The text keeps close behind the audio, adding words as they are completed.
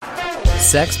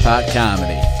Sexpot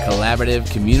Comedy, collaborative,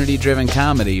 community-driven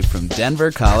comedy from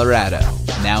Denver, Colorado.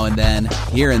 Now and then,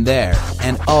 here and there,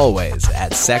 and always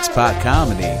at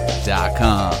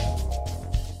sexpotcomedy.com.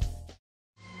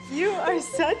 You are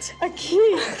such a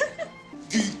geek.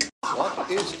 Geek.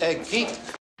 What is a geek?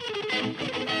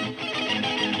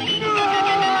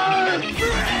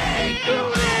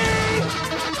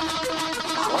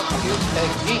 What is a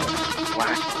geek?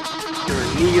 What? You're a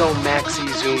neo-maxi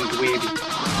zoom dweeby.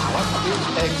 What is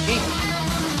a geek?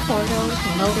 Portals,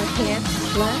 motorhead,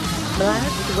 slut,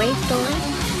 blood, wave story,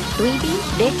 dweeby,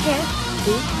 dickhead,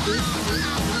 geek.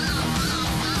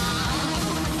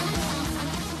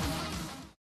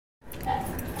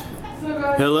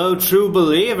 Hello, true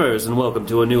believers, and welcome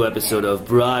to a new episode of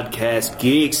Broadcast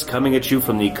Geeks, coming at you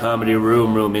from the Comedy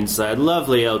Room inside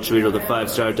lovely El Chorrito, the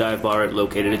 5-star dive bar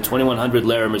located at 2100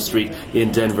 Larimer Street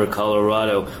in Denver,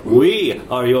 Colorado. We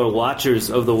are your watchers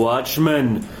of the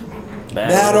Watchmen.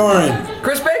 Matt Oren,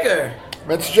 Chris Baker,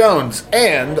 Mitch Jones,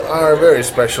 and our very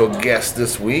special guest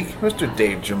this week, Mr.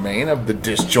 Dave Germain of the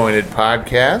Disjointed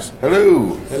Podcast.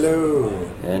 Hello. hello.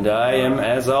 And I am,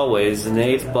 as always,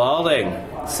 Nate Balding,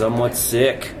 somewhat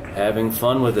sick, having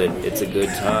fun with it. It's a good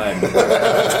time.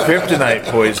 Kryptonite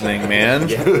poisoning, man.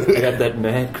 Yeah, I got that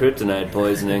mad kryptonite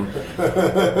poisoning.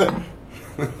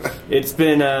 It's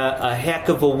been a heck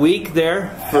of a week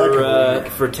there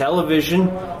for television.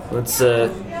 Let's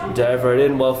dive right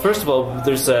in. Well, first of all,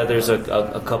 there's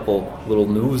a couple little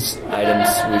news items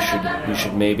we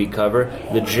should maybe cover.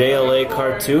 The JLA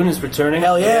cartoon is returning.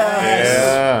 hell yeah!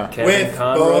 Yeah. Kevin With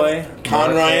Conroy,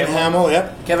 Conroy and Hamill,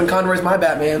 yep. Kevin Conroy's my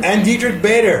Batman. And Dietrich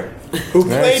Bader, who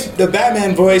Nice. played the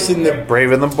Batman voice in the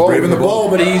Brave and the Bold. Brave and the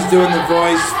Bold, but he's doing the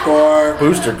voice for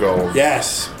Booster Gold.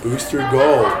 yes, Booster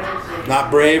Gold, not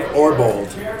Brave or Bold.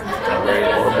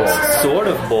 Brave or Bold. sort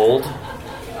of bold.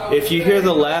 If you hear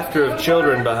the laughter of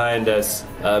children behind us,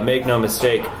 make no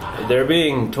mistake, they're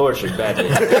being tortured badly.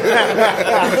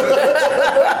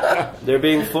 They're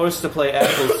being forced to play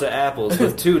apples to apples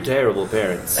with two terrible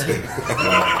parents.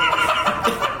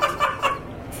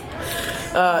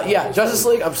 Yeah, Justice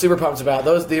League, I'm super pumped about.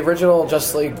 The original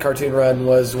Justice League cartoon run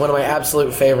was one of my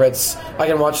absolute favorites. I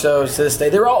can watch those to this day.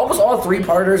 They were almost all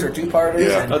 3-parters or 2-parters.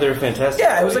 Yeah. and- Oh, they're fantastic.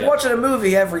 Yeah, it was like watching a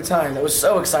movie every time. That was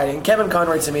so exciting. Kevin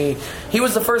Conroy, to me, he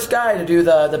was the first guy to do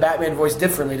the Batman voice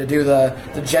differently, to do the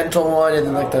gentle one and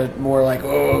then like the more like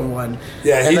one.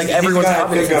 Yeah, and he's, like he's everyone's the guy I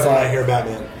comments think of when I inside. hear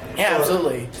Batman. Yeah,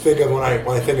 absolutely. Think of when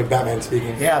I think of Batman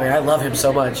speaking. Yeah, I mean, I love him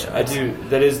so much. I do.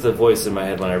 That is the voice in my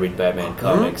head when I read Batman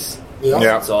comics.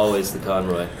 Yeah. It's always the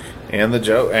Conroy. And the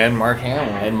Joe and Mark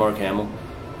Hamill. And Mark Hamill.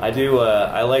 I do,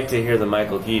 I like to hear the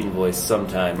Michael Keaton voice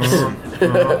sometimes. Just when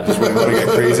you want to get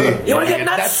crazy. You want to get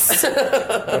nuts?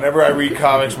 Whenever I read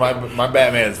comics, my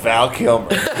Batman is Val Kilmer.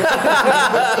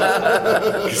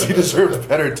 Because he deserves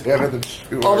better, damn it, than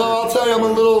Stewart. Although I'll tell you, I'm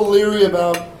a little leery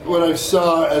about what I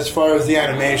saw as far as the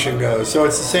animation goes. So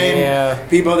it's the same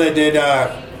people that did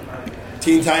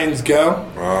Teen Titans Go.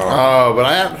 Oh,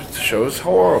 but the show's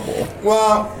horrible.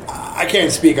 Well, I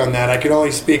can't speak on that. I can only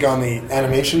speak on the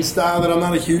animation style that I'm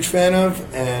not a huge fan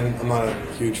of, and I'm not a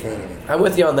huge fan of it. I'm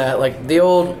with you on that. Like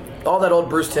all that old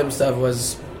Bruce Timm stuff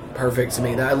was perfect to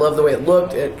me. I love the way it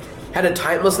looked. It had a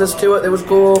timelessness to it that was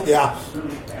cool. Yeah.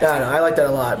 I like that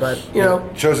a lot. But you know,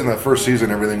 shows in that first season,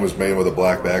 everything was made with a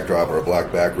black backdrop or a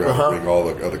black background, to bring all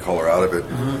the color out of it,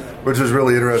 which was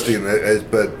really interesting.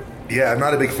 But yeah, I'm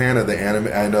not a big fan of the anime.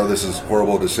 I know this is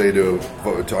horrible to say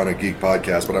on a geek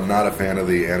podcast, but I'm not a fan of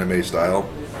the anime style.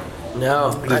 no,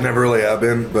 I never really have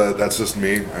been, but that's just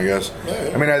me, I guess.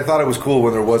 I mean, I thought it was cool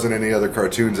when there wasn't any other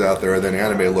cartoons out there, and then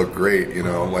anime looked great, you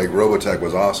know, like Robotech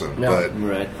was awesome. Yeah. But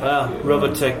Right. Well,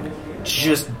 Robotech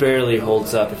just barely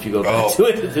holds up if you go back to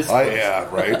it at this point. yeah,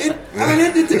 right.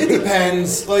 It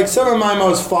depends. Like, some of my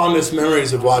most fondest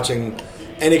memories of watching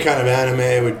any kind of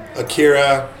anime with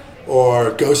Akira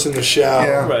or Ghost in the Shell.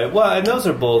 Yeah. Right. Well, and those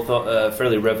are both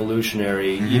fairly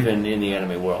revolutionary, even in the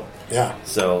anime world. Yeah.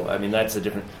 So, I mean, that's a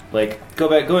different... Like,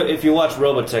 go if you watch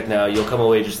Robotech now, you'll come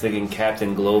away just thinking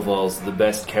Captain Glowball's the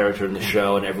best character in the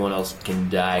show, and everyone else can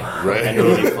die. Right. And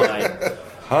it'll be fine.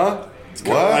 Huh? It's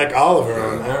kind of like Oliver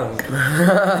on Arrow.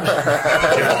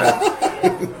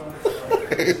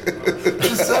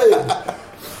 Just saying.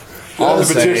 The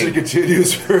petition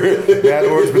continues for Matt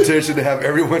Orr's petition to have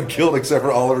everyone killed except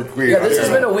for Oliver Queen. yeah, this has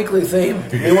been a weekly theme.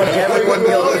 We want everyone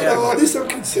killed. Well, at least I'm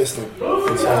consistent.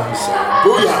 That's all I'm saying.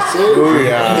 Booyah, see?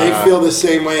 Booyah. They feel the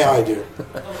same way I do.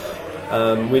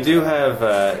 We do have,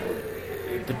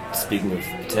 speaking of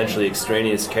potentially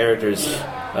extraneous characters,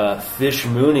 Fish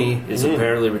Mooney is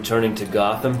apparently returning to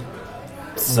Gotham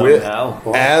somehow.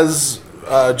 As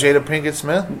Jada Pinkett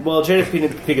Smith? Well, Jada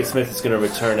Pinkett Smith is going to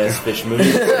return as Fish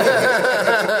Mooney.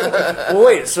 Well,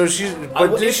 wait, so she's...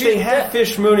 But if they had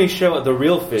Fish Mooney show at the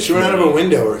real Fish She went out of a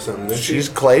window or something. She's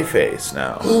Clayface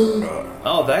now.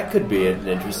 Oh, that could be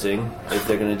interesting if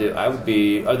they're going to do...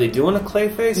 Are they doing a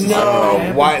Clayface?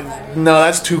 No, why? No,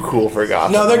 that's too cool for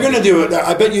Gotham. No, they're going to do it.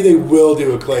 I bet you they will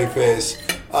do a Clayface,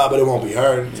 but it won't be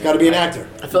her. It's got to be an actor.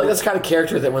 I feel like that's the kind of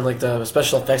character that when like the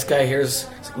special effects guy hears,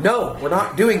 no, we're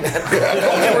not doing that.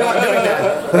 We're not doing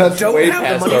that. That's Don't way have the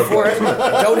past money our for it.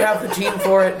 Don't have the team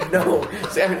for it. No.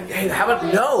 So, I mean, hey, how about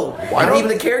no? Not even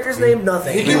the character's name. He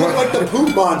Nothing. can look like the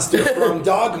poop monster from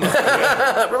Dogma.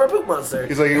 Remember Poop Monster?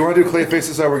 He's like, you want to do Clayface? This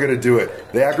is how we're going to do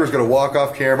it. The actor's going to walk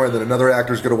off camera, and then another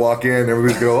actor's going to walk in, and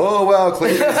everybody's going to go, oh, wow,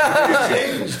 Clayface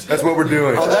changed. That's what we're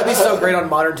doing. Oh, that'd be so great on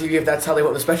modern TV if that's how they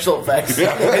went with special effects.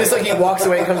 And it's like he walks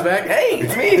away and comes back, hey,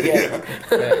 it's me again.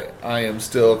 Hey, I am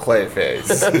still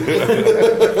Clayface.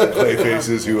 Clayface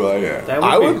is who I am. That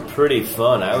would be pretty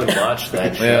fun. I would watch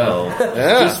that show.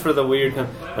 Yeah. Just for the weird...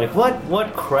 Like,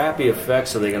 what crappy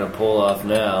effects are they going to pull off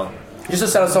now? Just a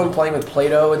sound of someone playing with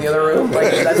Play-Doh in the other room.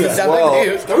 Like, that's the sound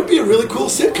they use. That would be a really cool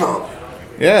sitcom.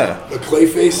 Yeah. A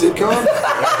Clayface sitcom?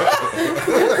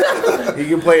 He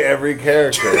can play every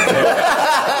character.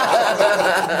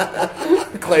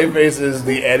 Clayface is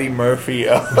the Eddie Murphy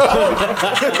of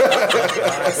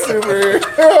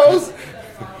superheroes.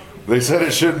 They said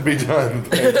it shouldn't be done.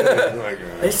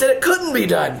 They said it couldn't be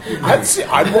done.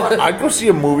 I'd go see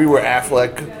a movie where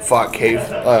Affleck fought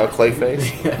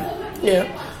Clayface. Yeah.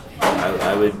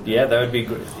 I would... Yeah, that would be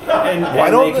great. And Why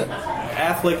don't...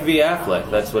 Affleck v. Affleck.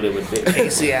 That's what it would be.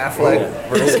 Casey Affleck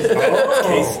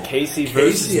versus... Casey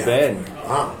versus Ben.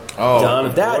 Wow. Don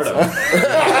of Boredom.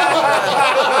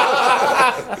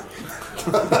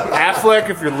 Affleck,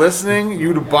 if you're listening,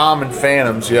 you the bomb in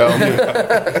Phantoms, yo.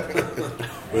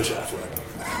 Which Affleck?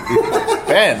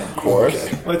 Ben, of course.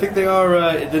 Okay. Well, I think they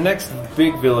are... the next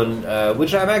big villain,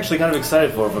 which I'm actually kind of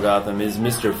excited for Gotham, is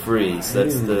Mr. Freeze.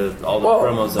 That's all the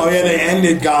promos. Oh, yeah, they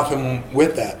ended Gotham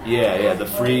with that. Yeah, the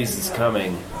Freeze is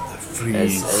coming.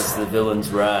 As the villains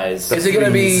rise. Is it going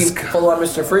to be full on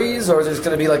Mr. Freeze, or is it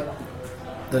going to be like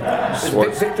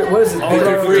Victor? What is it?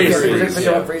 Victor Freeze.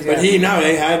 Victor Freeze. But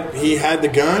he had the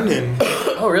gun, and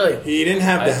oh really? He didn't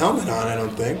have the helmet on. I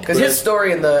don't think. Because his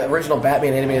story in the original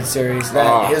Batman animated series,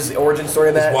 his origin story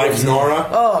in that, his wife Nora.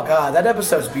 Oh god, that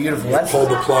episode's beautiful. That pulled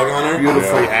the plug on her.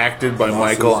 Beautifully acted by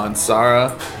Michael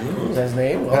Ansara. Is that his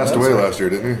name? Passed away last year,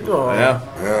 didn't he? Oh.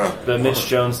 Yeah. But Mitch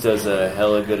Jones does a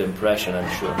hella good impression, I'm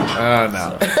sure.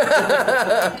 No.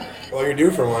 Well, you're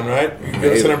due for one, right?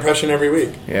 Give us an impression every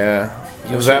week. Yeah.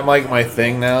 Is that like my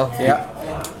thing now? Yeah.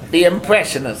 The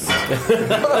Impressionist.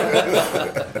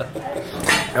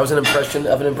 That was an impression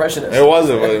of an impressionist. It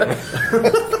wasn't.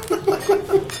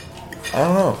 I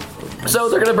don't know. So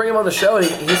they're gonna bring him on the show, and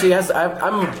he has. I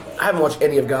haven't watched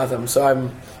any of Gotham, so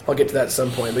I'll get to that at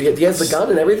some point. But he has the gun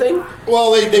and everything.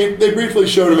 Well, they briefly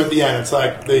showed him at the end. It's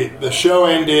like the show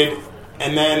ended,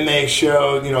 and then they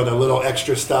showed the little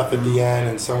extra stuff at the end,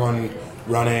 and someone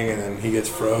running, and then he gets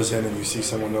frozen, and you see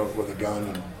someone with a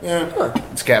gun. And,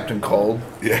 it's Captain Cold.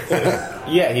 Yeah.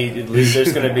 Yeah,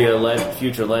 there's going to be a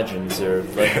future Legends or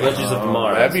Legends of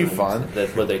Tomorrow. That'd be fun.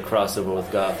 Where they cross over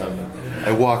with Gotham.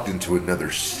 I walked into another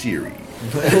series.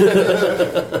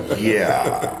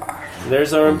 Yeah.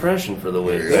 There's our impression for the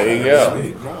week. There you go.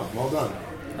 Sweet. No, well done.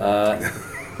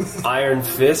 Iron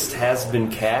Fist has been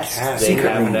cast. They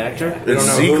have an actor. It's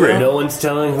secret. No one's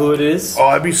telling who it is. Oh,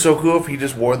 it'd be so cool if he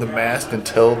just wore the mask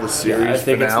until the series I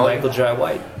think finale. it's Michael Jai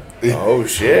White. Oh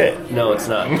shit! No, it's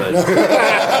not. But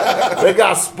they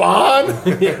got Spawn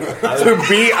to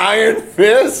be Iron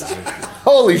Fist.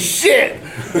 Holy shit!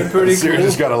 The series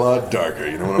just got a lot darker.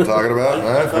 You know what I'm talking about?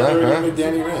 I thought they were going with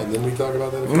Danny Rand. Didn't we talk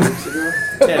about that a few weeks ago?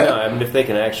 Yeah, no. I mean, if they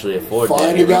can actually afford Find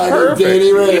Danny a guy Rand. named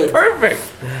Danny Rand. Perfect.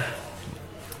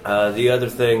 The other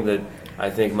thing that I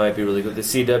think might be really good, the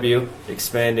CW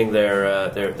expanding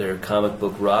their comic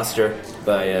book roster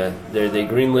by they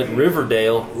greenlit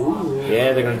Riverdale. Ooh.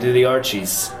 Yeah, they're going to do the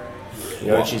Archies.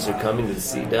 The Archies are coming to the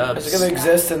CW. Is it going to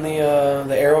exist in the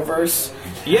Arrowverse?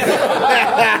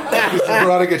 Yeah.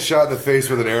 Veronica gets shot in the face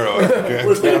with an arrow. Okay?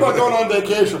 We're thinking about going on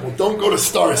vacation. Well, don't go to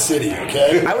Star City,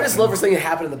 okay? I would just love for something to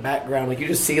happen in the background. Like, you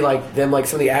just see, like, them, like,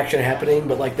 some of the action happening,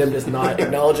 but, like, them just not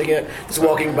acknowledging it. Just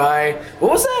walking by.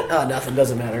 What was that? Oh, nothing.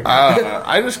 Doesn't matter.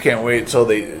 I just can't wait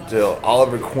till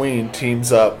Oliver Queen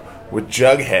teams up with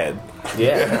Jughead.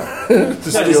 Yeah.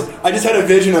 I just had a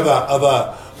vision of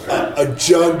a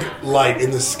jug light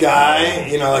in the sky,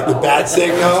 like the bat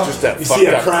signal. Just that you see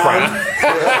a crown.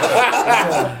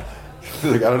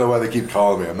 Like, I don't know why they keep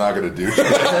calling me. I'm not going to do it. Eat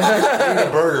a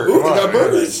burger. Ooh, Come they on, got man.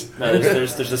 burgers. No,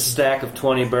 there's a stack of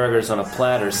 20 burgers on a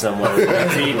platter somewhere.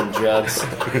 It's eating jugs.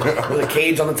 With a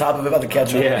cage on the top of it about the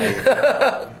ketchup.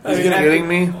 Yeah. Are you kidding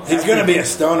me? He's going to be a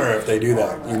stoner if they do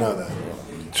that. You know that.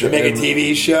 They make a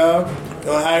TV show.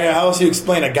 How else do you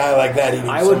explain a guy like that eating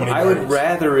so many I burgers? would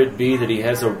rather it be that he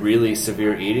has a really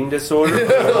severe eating disorder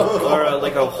or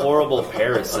like a horrible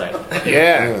parasite.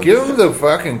 Yeah, give him the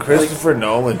fucking Christopher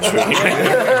Nolan treatment.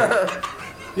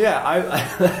 Yeah,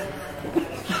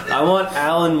 I want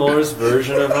Alan Moore's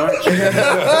version of Archie.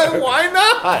 Why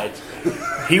not?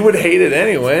 He would hate it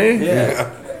anyway.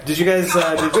 Yeah. Did you guys?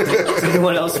 Did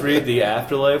anyone else read The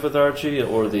Afterlife with Archie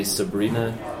or the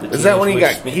Sabrina? The Is that when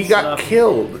Teenage he Witch got spin-off?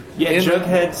 killed? Yeah,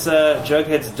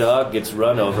 Jughead's dog gets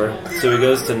run over, so he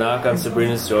goes to knock on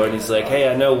Sabrina's door, and he's like, "Hey,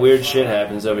 I know weird shit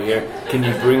happens over here. Can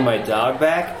you bring my dog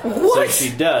back?" What? So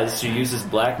she does. She uses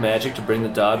black magic to bring the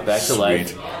dog back to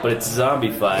life, but it's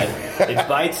zombified. It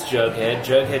bites Jughead.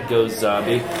 Jughead goes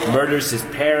zombie, murders his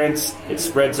parents. It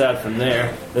spreads out from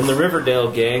there. Then the Riverdale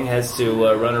gang has to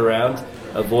run around,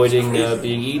 avoiding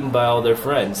being eaten by all their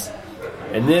friends.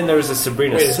 And then there's a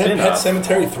Sabrina Wait, is that spin-off. Pet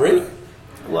Cemetery 3?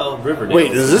 Well, Riverdale.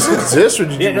 Wait, does this exist or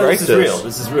did Yeah, you no, write this is real.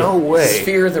 This is real. No way.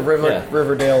 Fear the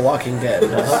Riverdale Walking Dead.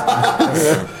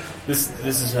 This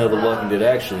is how The Walking Dead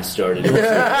actually started.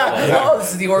 Oh,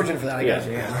 this is the origin for that, I guess.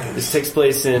 Yeah. This takes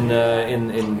place in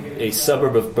a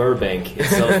suburb of Burbank,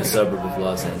 itself a suburb of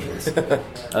Los Angeles.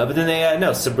 But then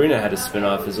they Sabrina had a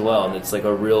spin-off as well, and it's like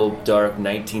a real dark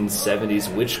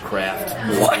 1970s witchcraft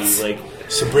movie. What? Like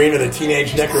Sabrina the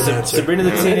Teenage Necromancer. Sabrina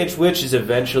the Teenage Witch is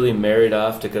eventually married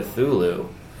off to Cthulhu.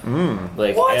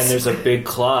 Like, What? and there's a big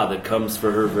claw that comes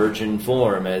for her virgin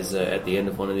form as at the end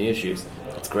of one of the issues.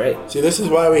 It's great. See, this is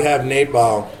why we have Nate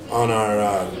Ball on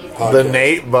our podcast. The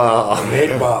Nate Ball.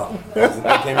 Nate Ball.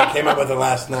 I came up with it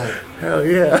last night. Hell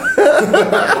yeah.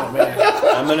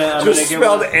 I'm gonna Just get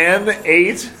spelled one.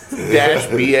 N8-BAL.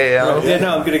 Yeah,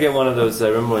 no, I'm gonna get one of those. I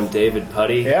remember when David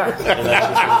Putty. Yeah. And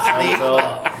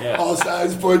that's yeah. All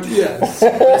sides for yes.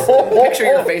 Picture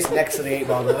your face next to the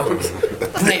 8-ball, though.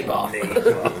 Nate Ball.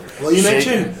 Well, you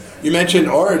mentioned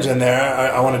Origin there.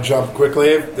 I want to jump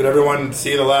quickly. Did everyone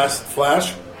see the last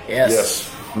Flash? Yes.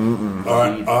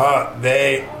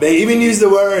 They even use the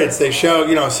words. They show,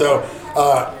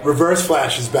 Reverse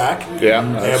Flash is back. Yeah.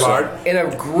 Abard. In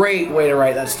a great way to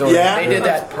write that story. Yeah. They did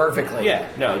that perfectly. Yeah,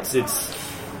 no, it's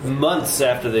months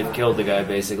after they've killed the guy,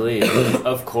 basically.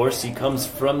 Of course, he comes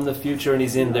from the future and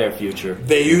he's in their future.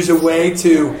 They use a way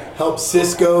to help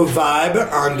Cisco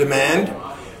vibe on demand,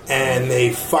 and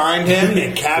they find him and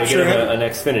They capture get him. an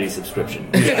Xfinity subscription.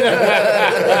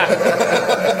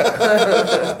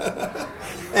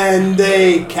 And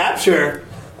they capture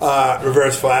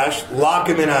Reverse Flash, lock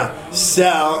him in a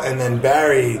cell, and then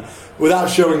Barry, without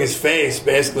showing his face,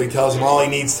 basically tells him all he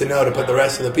needs to know to put the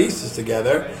rest of the pieces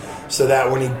together, so that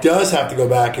when he does have to go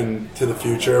back into the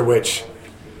future, which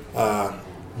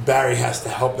Barry has to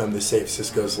help them to save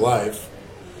Cisco's life,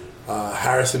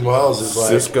 Harrison Wells is like...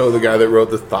 Cisco, the guy that wrote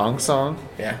the thong song?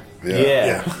 Yeah.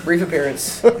 Yeah. Brief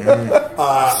appearance.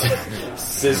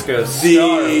 Cisco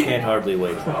star can't hardly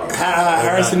wait.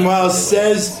 Harrison Wells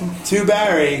says to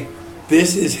Barry,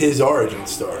 this is his origin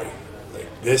story. Like,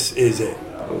 this is it.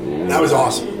 That was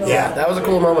awesome. Yeah. That was a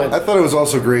cool moment. I thought it was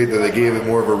also great that they gave it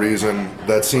more of a reason.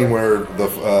 That scene where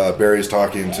the Barry's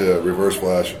talking to Reverse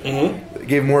Flash, it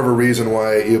gave more of a reason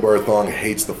why Eobard Thawne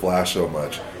hates the Flash so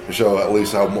much. To show at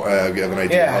least how you have an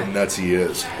idea how nuts he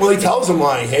is. Well, he tells him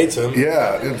why he hates him.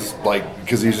 Yeah, it's like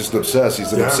because he's just obsessed.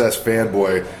 He's an obsessed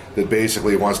fanboy that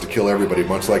basically wants to kill everybody,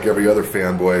 much like every other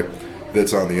fanboy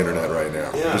that's on the internet right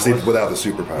now. Yeah. Just without the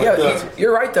superpower. Yeah,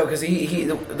 you're right though, because he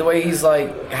the way he's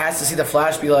like has to see the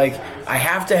Flash be like, I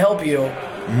have to help you,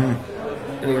 and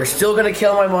you're still gonna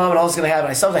kill my mom, and all this gonna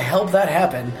happen. I still have to help that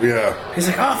happen. Yeah. He's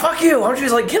like, oh fuck you! Why don't you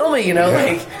just like kill me? You know,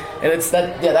 like, and it's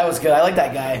that. Yeah, that was good. I like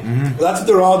that guy. Well, that's what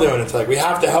they're all doing. It's like, we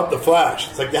have to help the Flash.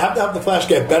 It's like, they have to help the Flash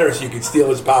get better so you can steal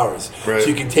his powers. Right. So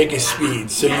you can take his speed.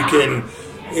 So you can,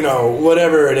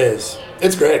 whatever it is.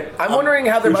 It's great. I'm wondering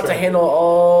how they're about to handle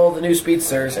all the new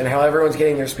speedsters and how everyone's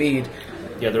getting their speed.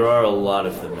 Yeah, there are a lot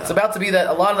of them now. It's about to be that.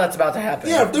 A lot of that's about to happen.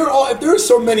 Yeah, if there are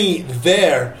so many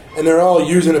there and they're all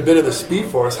using a bit of the Speed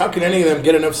Force, how can any of them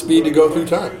get enough speed to go through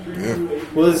time? Yeah.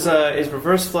 Well, is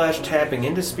Reverse Flash tapping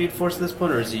into Speed Force at this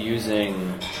point, or is he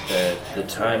using the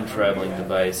time-traveling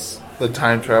device? The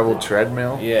time travel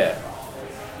treadmill? Yeah.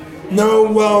 No.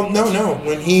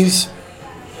 When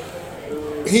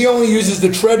he only uses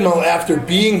the treadmill after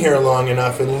being here long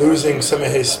enough and losing some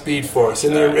of his Speed Force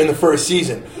in the first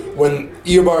season. When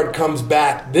Eobard comes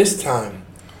back this time,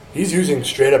 he's using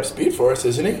straight up Speed Force,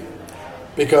 isn't he?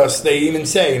 because they even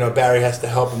say, Barry has to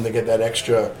help him to get that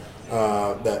extra,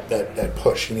 that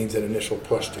push. He needs that initial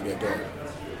push to get going.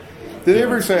 Did he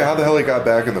ever say how the hell he got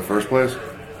back in the first place?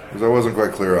 Because I wasn't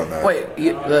quite clear on that. Wait,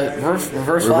 the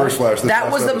reverse flash?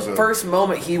 That was the first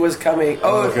moment he was coming.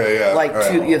 Oh, okay,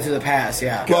 yeah. To the past,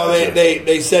 yeah. Well,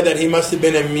 they said that he must have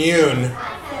been immune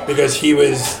because he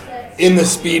was in the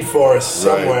Speed Force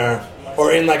somewhere,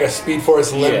 or in like a Speed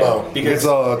Force limbo. Yeah, because it's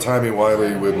all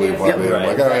timey-wimey, wibbly-wobbly. Yep. I'm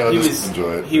like, all right, let's just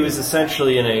enjoy it. He was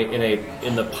essentially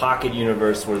in the pocket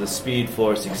universe where the Speed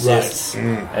Force exists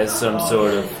as some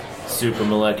sort of super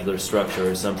molecular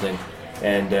structure or something.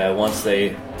 And once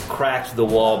they cracked the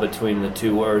wall between the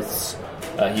two Earths,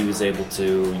 he was able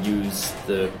to use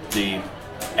the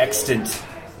extant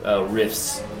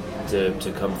rifts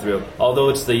to come through. Although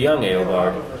it's the young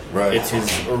Eobard, it's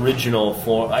his original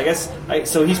form. I guess.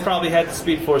 So he's probably had the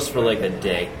Speed Force for like a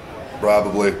day.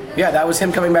 Probably. Yeah, that was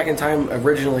him coming back in time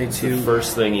originally to the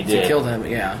first thing he did to kill him.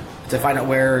 Yeah. To find out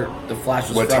where the Flash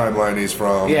was what from. timeline he's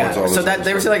from. Yeah, so that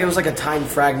they were saying like it was like a time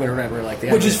fragment or whatever.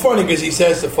 Which is funny because he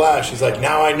says to Flash, he's like,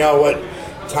 now I know what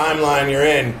timeline you're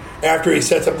in. After he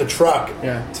sets up the truck,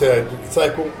 it's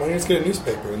like, well, why don't you just get a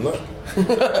newspaper and look?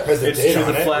 It's true,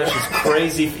 the Flash is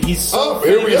crazy. He's so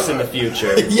famous in the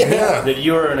future that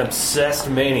you're an obsessed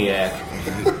maniac.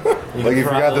 Like you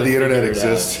forgot that the internet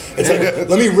exists. It's like,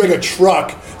 let me rig a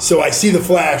truck so I see the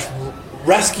Flash,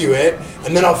 rescue it,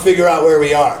 and then I'll figure out where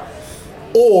we are.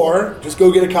 Or just go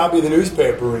get a copy of the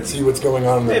newspaper and see what's going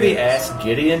on. Maybe ask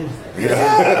Gideon.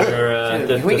 Yeah.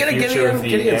 Can we get a Gideon?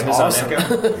 Gideon's awesome.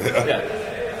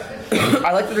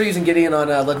 I like that they're using Gideon on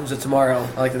Legends of Tomorrow.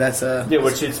 I like that that's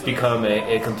which it's become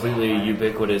a completely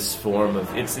ubiquitous form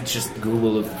of it's just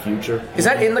Google of the future. Is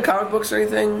that in the comic books or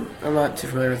anything? I'm not too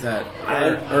familiar with that.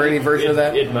 Or any version of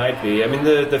that? It might be. I mean,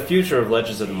 the future of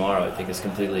Legends of Tomorrow, I think, is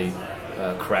completely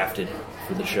crafted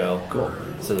for the show. Cool.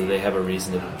 So that they have a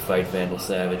reason to fight Vandal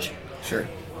Savage. Sure.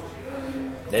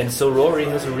 And so Rory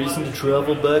has a reason to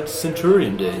travel back to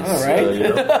Centurion days. All right.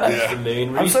 That's the main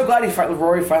reason. I'm so glad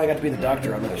Rory finally got to be the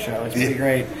Doctor on that show. It's pretty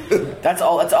great. That's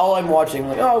all I'm watching.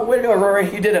 Like, oh, way to go,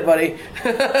 Rory! You did it, buddy.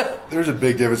 There's a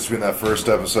big difference between that first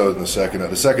episode and the second.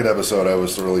 The second episode, I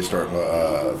was really starting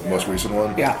the most recent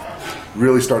one. Yeah.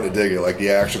 Really starting to dig it. Like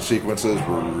the action sequences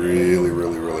were really,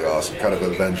 really, really awesome. Kind of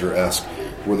Avenger-esque,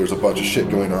 where there's a bunch of shit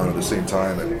going on at the same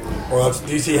time. Well,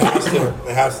 DC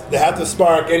they have to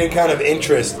spark any kind of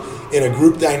interest in a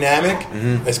group dynamic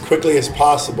as quickly as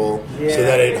possible, so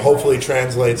that it hopefully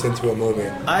translates into a movie.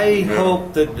 I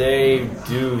hope that they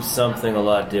do something a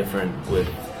lot different with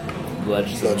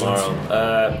Legends of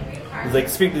Tomorrow. Like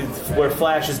speaking where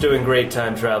Flash is doing great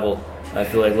time travel, I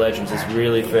feel like Legends is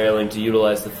really failing to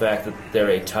utilize the fact that they're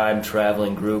a time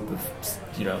traveling group of,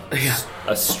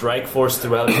 a strike force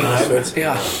throughout time.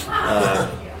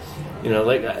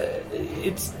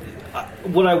 It's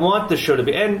what I want the show to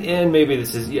be, and maybe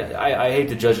this is. I hate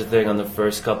to judge a thing on the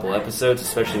first couple episodes,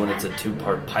 especially when it's a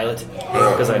 2-part pilot,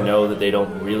 because I know that they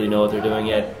don't really know what they're doing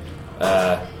yet.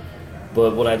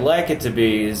 But what I'd like it to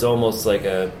be is almost like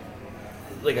a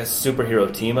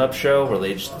superhero team-up show where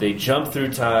they jump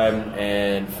through time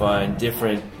and find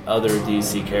different other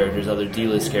DC characters, other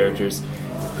D-list characters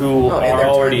who are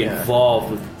already involved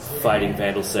with fighting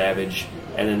Vandal Savage,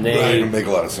 and then they make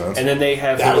a lot of sense. And then they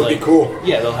have that would be cool.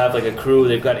 Yeah, they'll have like a crew.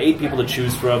 They've got 8 people to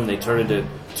choose from. They turn into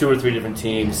 2 or 3 different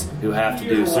teams who have to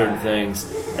do certain things,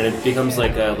 and it becomes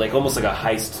almost like a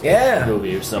heist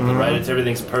movie or something, right? It's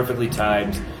everything's perfectly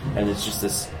timed, and it's just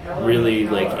this really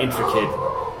intricate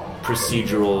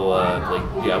procedural.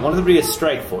 I wanted to be a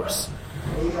strike force.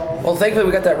 Well, thankfully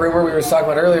we got that rumor we were talking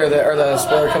about earlier, or the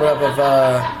spoiler coming up of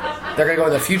they're going to go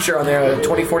in the future on there,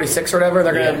 2046 or whatever.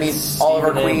 They're going to meet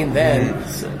Oliver Queen then,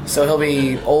 so he'll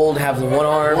be old, have the one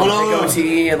arm,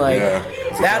 goatee, and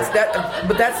that's that.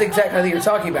 But that's the exact kind of thing you're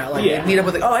talking about. They meet up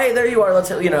with, hey, there you are.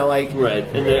 Let's right,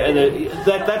 and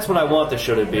that's what I want the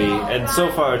show to be. And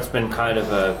so far, it's been kind of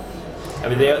a. I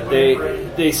mean,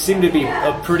 they seem to be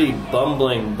a pretty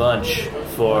bumbling bunch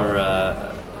for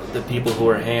the people who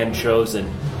are hand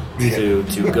chosen to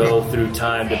go through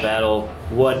time to battle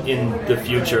what in the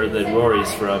future that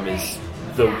Rory's from is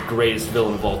the greatest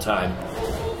villain of all time.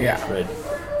 Yeah. Right.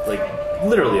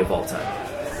 Literally of all time.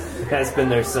 It has been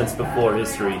there since before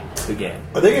history began.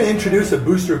 Are they going to introduce a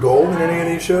Booster Gold in any of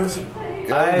these shows?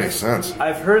 That makes sense.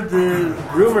 I've heard the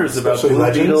rumors about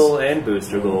Blue Beetle and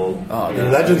Booster Gold.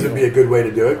 Legends would be a good way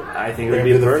to do it. I think it would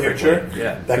be the perfect way.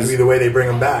 Yeah. That could be the way they bring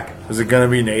them back. Is it going to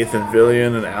be Nathan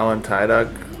Fillion and Alan Tudyk?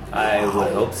 I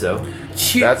would hope so.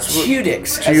 Two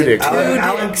dicks. Two dicks.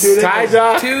 Alan Tudyk. Ty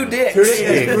Doc. Two dicks.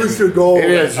 Tudyk is Booster Gold. It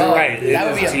is, Oh, right.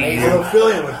 that would be amazing. Well,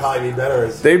 Fillion would probably be better.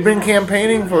 They've been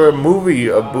campaigning for a movie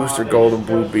of Booster Gold and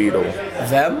Blue Beetle.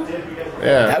 Them?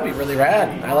 Yeah. That'd be really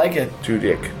rad. I like it. Two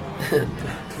dick.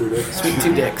 Sweet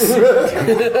two dicks.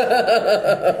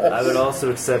 I would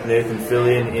also accept Nathan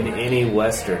Fillion in any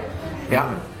Western.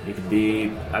 Yeah. He could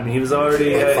be. I mean, he was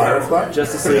already Firefly?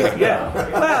 Justice League. Yeah.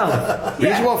 Well. You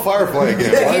just want Firefly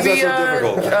again. Why is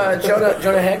that so difficult?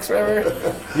 Jonah Hex, whatever?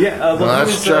 Yeah. Well, he that's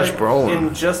was, Josh Brolin.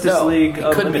 In Justice No, League he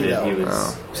couldn't be, Unlimited. though. He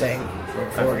was. Saying.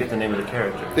 I forget the name of the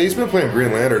character. He's been playing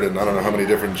Green Lantern in I don't know how many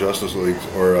different Justice Leagues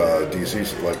or DC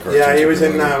like cartoons. Yeah, he was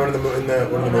in one of the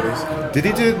movies. Did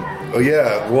he did? Oh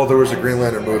yeah. Well, there was a Green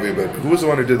Lantern movie, but who was the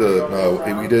one who did the? No,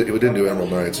 he didn't do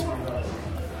Emerald Knights.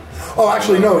 Oh,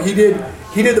 actually, no. He did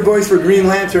the voice for Green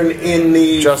Lantern in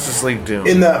the Justice League Doom.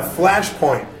 in the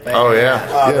Flashpoint. Oh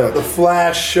yeah. The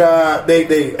Flash.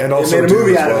 They And also made a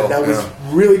movie Doom as out of it. well, That was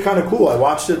really kind of cool. I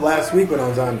watched it last week when I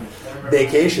was on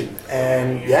vacation,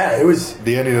 and yeah, it was.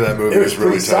 The ending of that movie It was was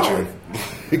really pretty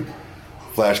touching.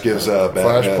 Flash gives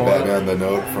Batman the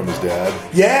note from his dad.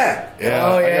 Yeah. Yeah,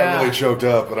 Oh, I yeah. got really choked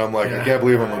up, and I'm like, I can't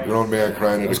believe I'm a grown man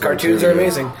crying at Those a cartoon cartoons are again.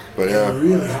 amazing. But They yeah,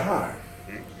 really are.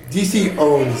 DC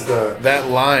owns the. That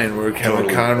line where Kevin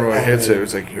Totally. Conroy hits it,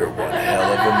 it's like, you're one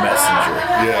hell of a messenger.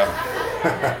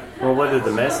 yeah. Well, what did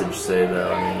the message say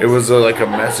though? I mean, It was like a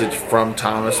message from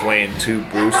Thomas Wayne to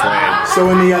Bruce Wayne. So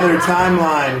in the other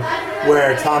timeline,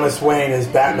 where Thomas Wayne is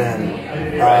Batman,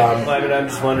 well, I mean, I'm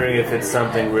just wondering if it's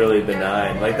something really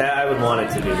benign like that. I would want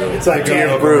it to be really. it's like Dear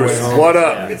don't- Bruce, what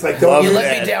up? It's like Love You don't, let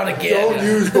that. me down don't again.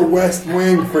 use the West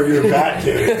Wing for your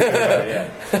Batcave.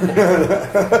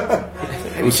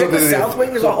 Have you checked the South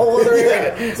Wing? There's a whole other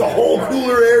area. It's a whole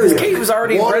cooler area. This cave was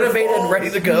already Waterfalls. renovated and ready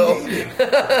to go.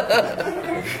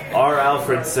 R.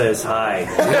 Alfred says hi.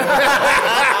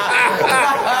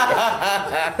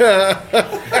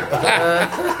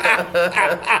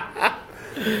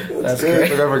 That's I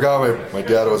great. never got my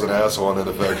dad was an asshole and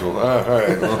ineffectual. All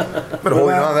right, well, I've been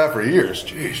holding on to that for years.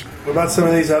 Jeez. What about some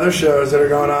of these other shows that are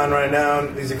going on right now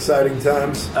in these exciting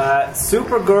times?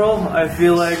 Supergirl, I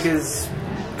feel like, is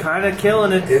kind of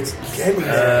killing it. It's getting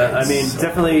there. I mean,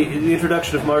 definitely the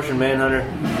introduction of Martian Manhunter,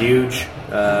 huge.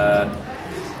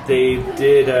 They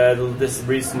did this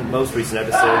most recent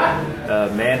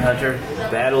episode, Manhunter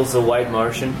battles a white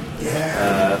Martian.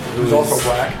 Who's also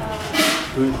black.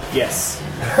 Yes.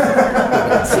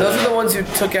 So those are the ones who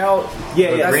took out.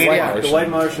 Yeah, Green the Martian. White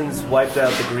Martians wiped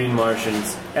out the Green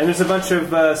Martians, and there's a bunch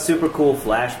of super cool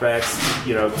flashbacks,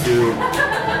 to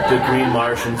the Green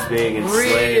Martians being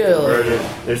enslaved and Really? murdered.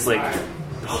 There's like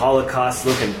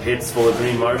Holocaust-looking pits full of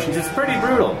Green Martians. It's pretty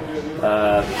brutal.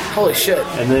 Holy shit.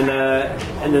 And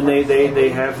then they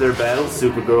have their battle.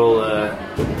 Supergirl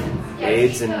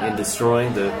aids in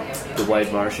destroying the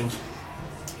White Martians.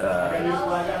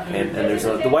 And there's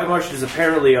the White Martian is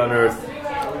apparently on Earth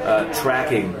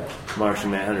tracking Martian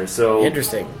Manhunter. So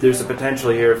Interesting. There's a potential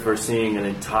here for seeing an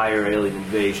entire alien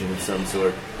invasion of some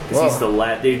sort. Because he's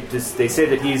the they say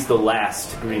that he's the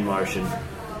last Green Martian,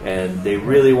 and they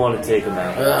really want to take him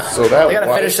out. So that They gotta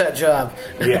white, finish that job.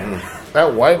 Yeah.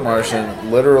 that white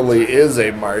Martian literally is a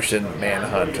Martian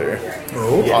Manhunter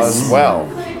as well.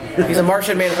 He's a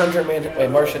Martian Manhunter.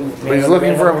 Martian. But he's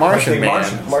looking for a Martian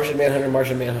man. Martian Manhunter.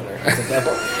 Martian Manhunter.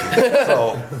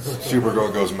 So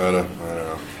Supergirl goes meta.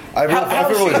 I don't know. I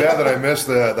feel really bad that I missed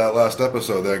that last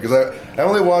episode there because I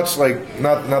only watched like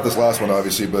not this last one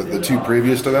obviously, but the two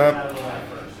previous to that.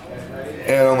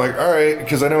 And I'm like, all right,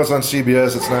 because I know it's on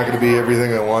CBS. It's not going to be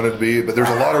everything I wanted it to be, but there's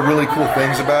a lot of really cool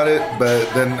things about it.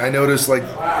 But then I noticed like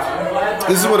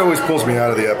this is what always pulls me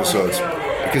out of the episodes.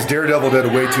 Because Daredevil did a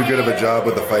way too good of a job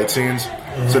with the fight scenes.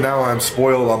 So now I'm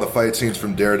spoiled on the fight scenes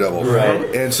from Daredevil.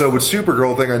 Right. And so with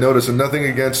Supergirl thing, I noticed, and nothing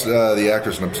against the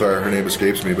actress, and I'm sorry, her name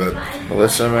escapes me, but...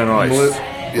 Melissa Benoist.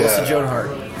 Melissa Joan Hart.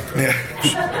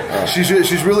 Yeah. She's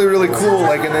really, really cool.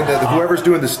 Like, and then whoever's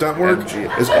doing the stunt work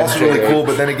is also really cool,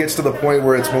 but then it gets to the point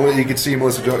where you can see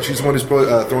Melissa Joan, she's the one who's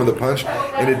throwing the punch,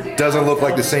 and it doesn't look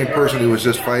like the same person who was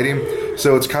just fighting.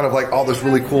 So it's kind of like all this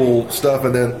really cool stuff,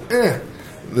 and then,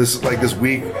 this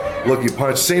weak look you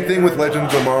punch. Same thing with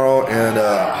Legends of Tomorrow and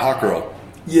Hawkgirl.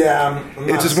 Yeah,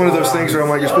 it's just one of those things where I'm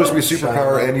like, you're supposed to be a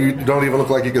superpower, and you don't even look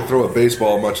like you could throw a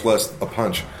baseball, much less a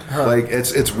punch. Like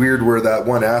it's weird where that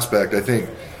one aspect, I think.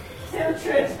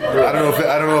 I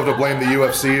don't know if to blame the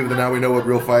UFC, but now we know what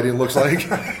real fighting looks like.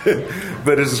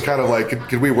 But it's just kind of like,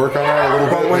 could we work on that a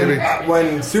little bit? Maybe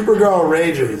when Supergirl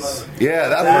rages, yeah,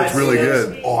 that part's really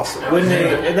good. Awesome.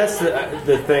 And that's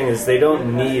the thing is they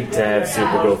don't need to have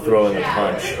Supergirl throwing a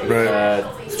punch. Right.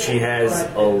 She has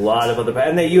a lot of other,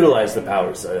 and they utilize the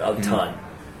powers a ton,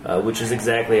 which is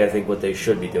exactly I think what they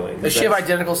should be doing. Does she have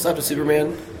identical stuff to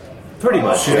Superman? Pretty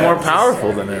much. She's more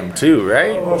powerful than him too,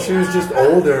 right? Well, she was just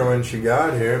older when she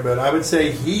got here, but I would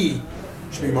say he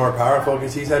should be more powerful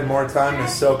because he's had more time to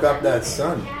soak up that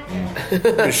sun.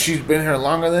 But she's been here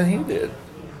longer than he did.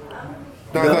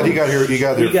 No, I thought he got here. He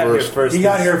got here first. He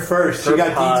got here first. She got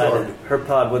detoured. Her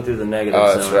pod went through the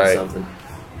negative zone or something.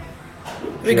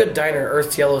 It'd be a good diner,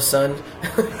 Earth's yellow sun.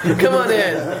 Come on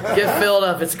in, get filled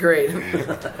up. It's great.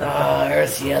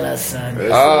 Earth's yellow sun.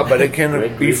 But it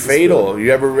can be fatal.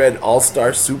 You ever read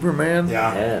All-Star Superman?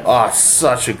 Yeah. Oh,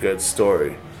 such a good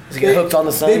story. Does he get hooked on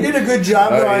the sun? They did a good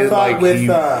job, though, I thought, with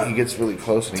he gets really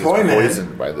close and he gets Toyman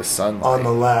poisoned by the sun on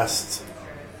the last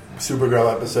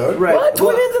Supergirl episode. Right. What?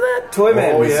 Toyman's in that?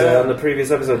 Toyman was on the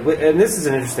previous episode, and this is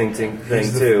an interesting thing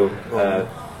too.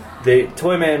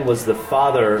 Toyman was the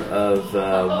father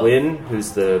of Wynn,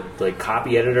 who's the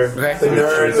copy editor, the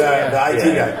nerd, the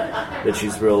IT guy that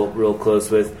she's real close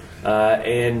with.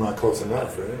 And not close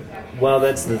enough, right? Well,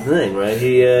 that's the thing, right?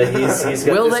 He's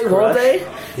got Will this they? crush. Won't they?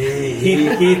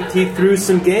 He threw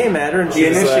some game at her, and she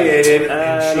initiated,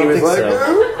 and she was like,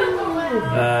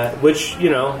 which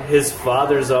his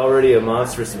father's already a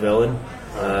monstrous villain.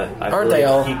 Aren't they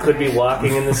all? He could be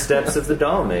walking in the steps of the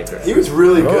Dollmaker. He was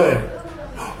really good.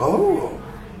 Oh,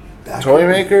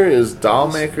 Toymaker is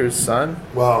Dollmaker's son?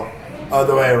 Well,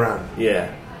 other way around.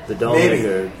 Yeah, the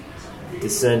Dollmaker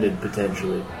descended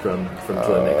potentially from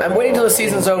Toymaker. I'm waiting till the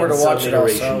season's over to watch it.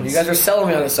 Also, you guys are selling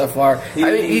me on it so far.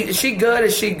 Is she good?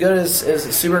 Is she good as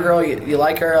Supergirl? You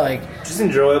like her? She's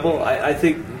enjoyable. I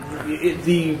think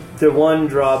the one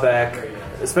drawback,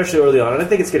 especially early on, and I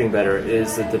think it's getting better,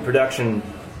 is that the production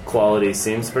quality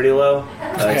seems pretty low,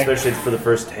 especially for the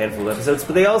first handful of episodes.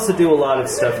 But they also do a lot of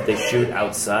stuff that they shoot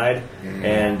outside,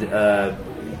 and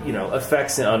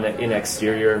effects in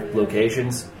exterior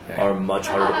locations are much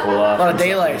harder to pull off. A lot of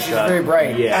daylight. She's very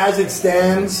bright. Yeah. As it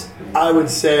stands, I would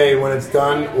say when it's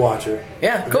done, watch it.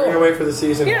 Yeah, If cool. you're gonna wait for the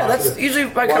season. Yeah, watch that's it. usually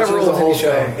my kind Watch of it rule the with whole any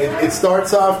show. thing. It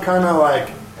starts off kind of like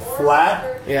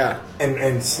flat,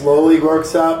 and slowly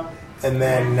works up. And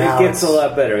then now it gets a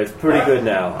lot better. It's pretty good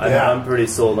now. I'm pretty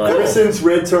sold on Ever it. since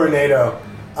Red Tornado,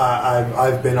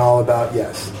 I've been all about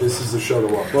this is the show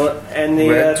to watch. Well, and the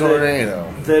Red Tornado.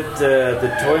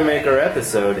 The Toymaker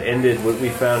episode ended when we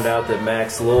found out that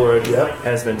Max Lord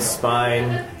has been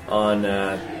spying on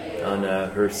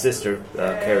her sister,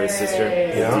 Carrie's sister,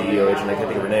 the DEO agent. I can't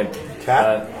think of her name.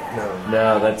 Cat?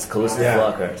 No, that's Calista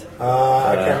Flockhart.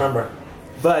 I can't remember.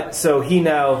 But so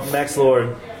Max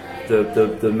Lord,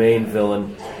 the main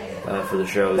villain for the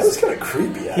show. That was kind of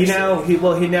creepy. Actually.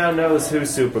 He now knows who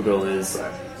Supergirl is,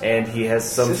 and he has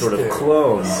some sort of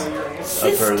clone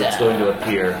of her that's going to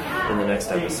appear in the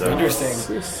next episode. Interesting.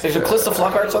 There's a Calista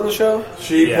Flockhart's on the show.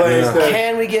 She plays.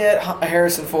 Can we get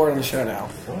Harrison Ford on the show now?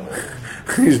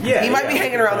 He might be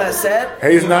hanging around that set.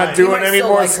 He's not doing any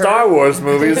more Star Wars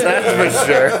movies, that's for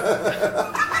sure.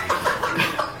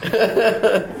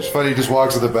 It's funny, he just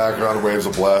walks in the background, waves a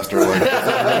blaster, like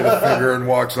a finger, and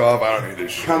walks off. I don't need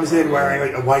this shit. Comes in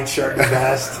wearing a white shirt and a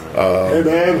vest. Hey,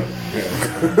 man.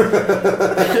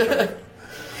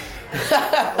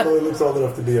 Although he looks old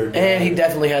enough to be her dad. And he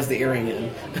definitely has the earring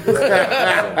in.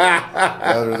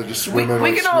 Rather than just swimming.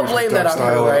 We can all blame that on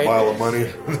her, right? A pile of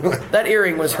money. That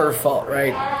earring was her fault,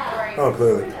 right? Oh,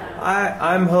 clearly.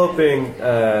 I'm hoping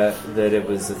that it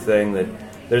was a thing that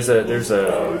there's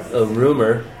a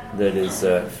rumor that is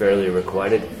fairly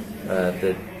requited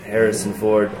that Harrison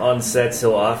Ford on sets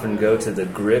he'll often go to the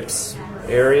grips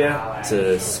area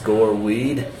to score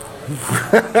weed.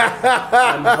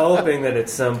 I'm hoping that at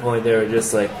some point they were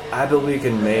just like, I bet we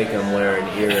can make him wear an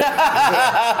earring.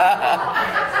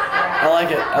 I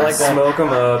like it. I like that. Smoke him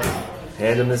up.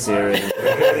 Hand him this earring.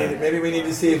 Maybe we need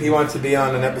to see if he wants to be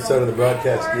on an episode of the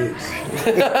Broadcast Geeks.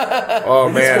 Oh,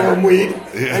 He's scoring weed,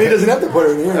 and he doesn't have to put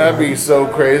it in the ear. That'd be so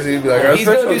crazy. He'd be like, our He's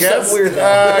gonna special do something guest, weird,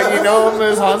 you know him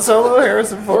as Han Solo,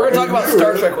 Harrison Ford. We're going to talk about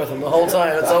Star Trek with him the whole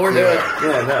time. That's all we're doing.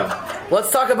 Yeah, no.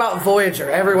 Let's talk about Voyager,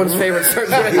 everyone's favorite Star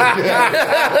Trek.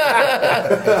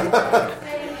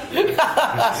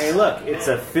 Hey, look, it's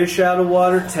a fish out of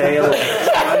water tale. It's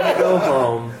trying to go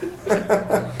home.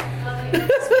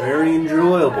 It's very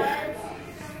enjoyable.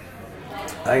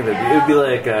 I think it would be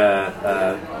like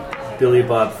Billy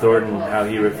Bob Thornton, how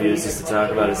he refuses to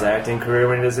talk about his acting career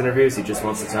when he does interviews. He just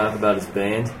wants to talk about his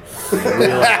band.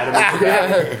 Real adamant about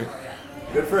it.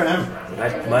 Good for him.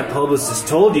 My publicist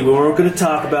told you we weren't going to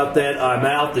talk about that. I'm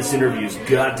out. This interview's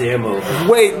goddamn over.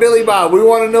 Wait, Billy Bob, we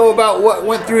want to know about what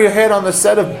went through your head on the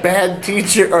set of Bad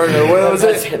Teacher, or no, what was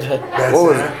it? What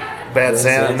was it? Bad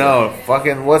Santa? No,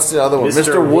 fucking, what's the other one?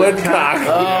 Mr. Woodcock.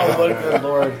 Oh, good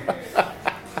lord.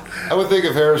 I would think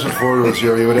if Harrison Ford was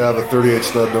here, he would have a 38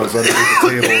 stud nose underneath the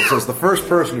table. It says the first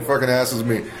person who fucking asks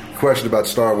me a question about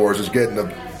Star Wars is getting a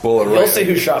bullet right. You'll see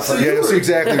who shot first. Yeah, you'll see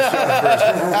exactly who shot first.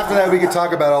 After that, we can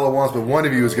talk about all at once, but one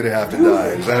of you is going to have to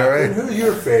die. Is that all right? Who's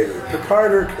your favorite,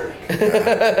 Picard or Kirk?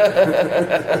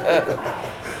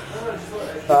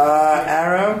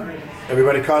 Arrow.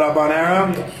 Everybody caught up on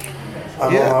Arrow?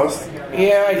 Almost.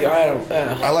 Yeah, I don't.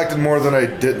 I liked it more than I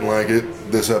didn't like it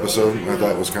this episode. I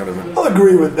thought it was kind of. I'll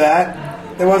agree with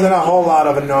that. There wasn't a whole lot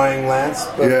of annoying Lance,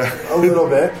 but a little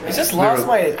bit. I just lost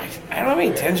my. I don't have any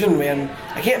attention, man.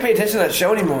 I can't pay attention to that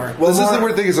show anymore. Well, this is the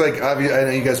weird thing is like I know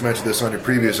you guys mentioned this on your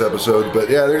previous episode, but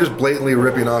yeah, they're just blatantly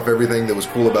ripping off everything that was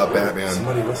cool about Batman.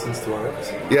 Somebody listens to our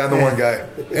episode. Yeah, I'm the one guy,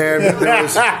 and there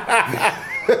was.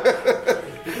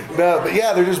 No, but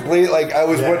yeah, they're just blatant. Like I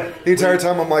was the entire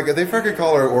time. I'm like, if they freaking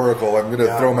call her Oracle, I'm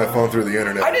gonna throw my phone through the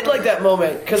internet. I did like that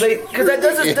moment because that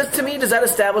does to me. Does that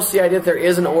establish the idea that there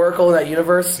is an Oracle in that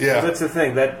universe? Yeah, well, that's the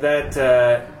thing.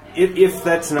 If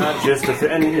that's not just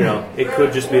a and it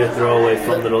could just be a throwaway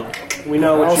fun little. We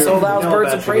know what also allows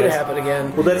Birds of Prey to happen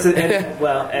again. Well, that's it.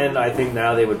 And I think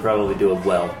now they would probably do it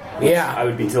well. Which I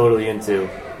would be totally into.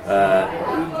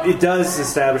 It does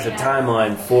establish a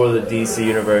timeline for the DC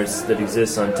universe that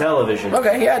exists on television.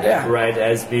 Okay, yeah. Right,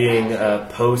 as being a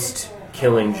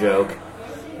post-Killing Joke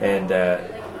and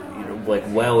like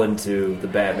well into the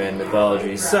Batman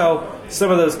mythology. So some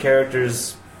of those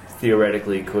characters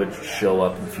theoretically could show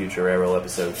up in future Arrow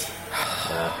episodes.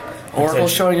 Oracle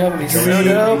showing up.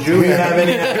 Do we have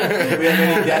any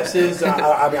guesses?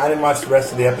 I mean, I didn't watch the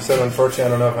rest of the episode. Unfortunately, I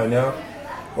don't know if I know.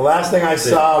 The last thing I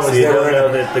saw was they were know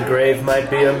that the grave might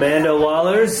be Amanda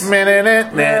Waller's. No,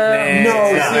 it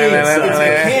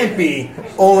can't be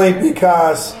only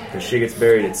because she gets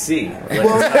buried at sea. No,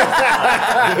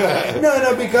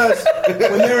 because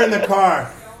when they're in the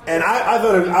car. And I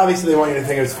thought, obviously, they want you to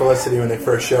think it was Felicity when they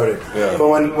first showed it. Yeah. But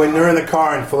when they're in the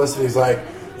car and Felicity's like,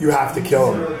 you have to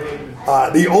kill him.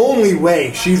 The only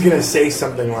way she's going to say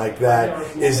something like that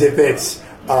is if it's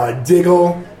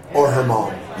Diggle or her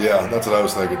mom. Yeah, that's what I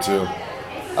was thinking, too.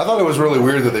 I thought it was really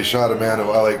weird that they shot Amanda.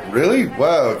 Like, really?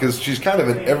 Wow, because she's kind of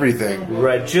in everything.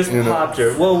 Right, just popped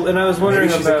her. Well, and I was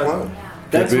wondering about...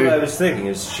 That's what I was thinking,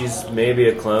 is she's maybe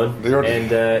a clone.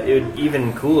 And it would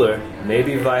even cooler,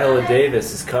 maybe Viola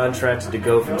Davis is contracted to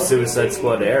go from Suicide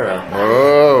Squad to Arrow.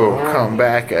 Oh, come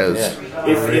back as...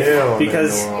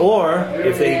 Or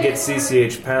if they could get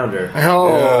CCH Pounder.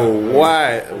 Oh,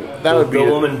 why? That would be... The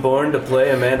woman born to play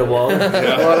Amanda Waller. What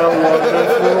a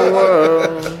wonderful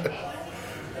world.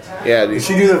 Yeah, did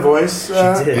she do the voice? She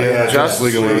did. Yeah, Justice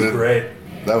League Unlimited. Great.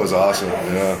 That was awesome,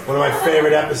 yeah. One of my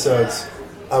favorite episodes.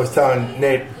 I was telling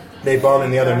Nate Baldwin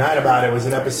the other night about it. Was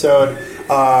an episode.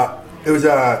 It was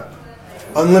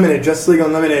Unlimited, Justice League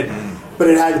Unlimited, but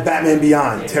it had Batman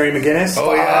Beyond. Terry McGinnis.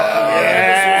 Oh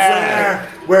yeah.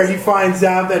 Where he finds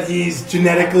out that he's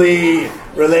genetically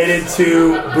related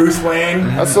to Bruce Wayne.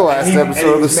 That's the last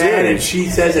episode of the series. And she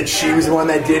says that she was the one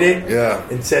that did it. Yeah.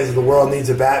 And says the world needs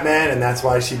a Batman, and that's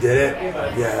why she did it.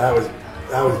 Yeah, that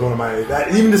was one of my...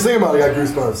 even just thinking about it, I got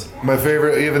goosebumps. My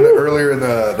favorite, even earlier in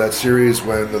that series,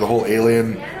 when the whole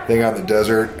alien thing out in the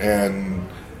desert, and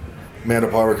Amanda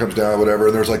Palmer comes down, whatever,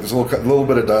 and there's like this little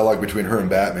bit of dialogue between her and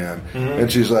Batman. Mm-hmm. And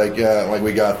she's like, yeah, like,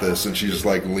 we got this. And she just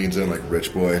like leans in like,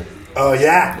 rich boy. Oh,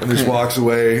 yeah. And just walks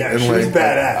away. Yeah, and she was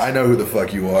badass. I know who the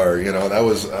fuck you are. That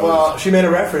was... she made a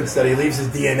reference that he leaves his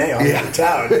DNA all over the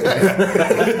town.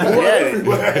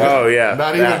 Oh, yeah.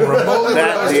 Not even remotely what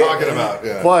I was talking about.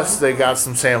 Yeah. Plus, they got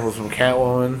some samples from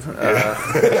Catwoman.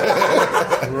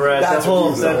 Right, that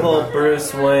whole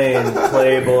Bruce Wayne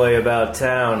playboy about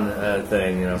town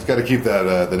thing. He's got to keep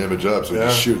that image up, so he's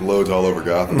just shooting loads all over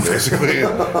Gotham, basically.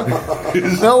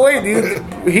 No, wait,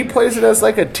 he plays it as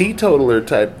like a teetotaler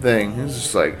type thing. He's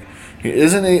just like,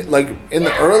 isn't he, like, in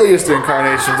the earliest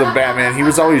incarnations of Batman, he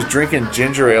was always drinking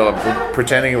ginger ale and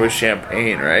pretending it was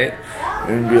champagne, right?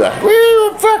 And be like,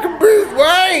 we're fucking Bruce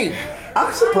Wayne!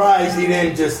 I'm surprised he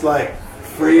didn't just, like,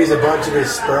 freeze a bunch of his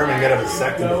sperm and get a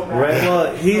vasectomy. Right,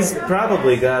 well, he's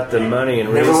probably got the money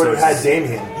and never resources. would have had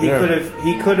Damian. He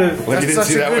could have. That's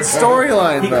such a good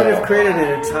storyline, He could have created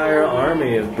an entire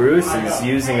army of Bruces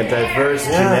using a diverse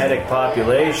genetic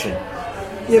population.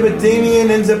 Yeah, but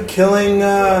Damian ends up killing.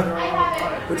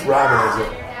 Which Robin is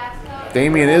it?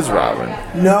 Damian is Robin.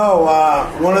 No,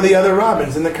 one of the other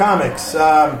Robins in the comics,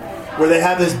 where they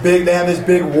have this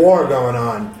big war going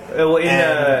on. Well, he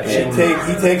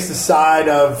takes the side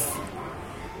of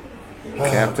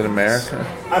Captain America.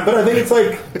 But I think it's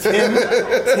like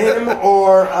Tim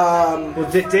or.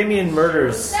 Damian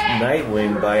murders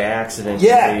Nightwing by accident.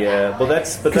 Yeah.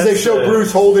 Because they show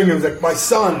Bruce holding him like my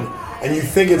son, and you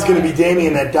think it's going to be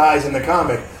Damian that dies in the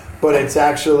comic. But it's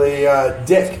actually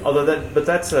Dick. Although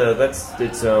that's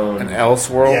its own an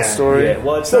Elseworld story. Yeah,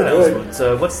 well, it's not Elseworld.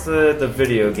 So what's the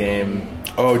video game?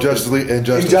 Oh, Justice League,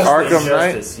 Injustice. Arkham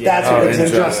Knight. Yeah. That's what it's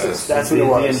Injustice. That's what it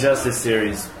was. The Injustice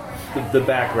series. The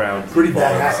background. Pretty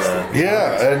badass.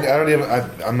 Yeah,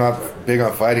 and I'm not big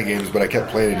on fighting games, but I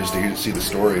kept playing it just to see the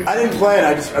story. I didn't play it.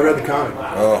 I read the comic.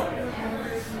 Oh.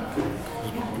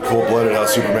 Cold-blooded how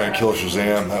Superman kills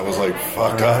Shazam. That was like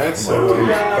fucked up. So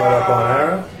he's caught up on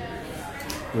Arrow.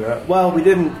 Yeah. Well, we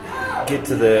didn't get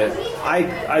to the.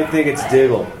 I think it's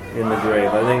Diggle in the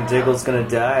grave. I think Diggle's going to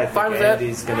die. I think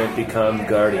Andy's going to become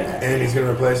Guardian. Andy's going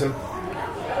to replace him?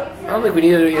 I don't think we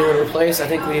need to replace. I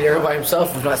think we need Arrow by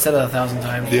himself. We've not said that 1,000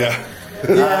 times. Yeah.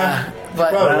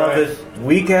 But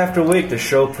week after week, the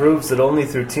show proves that only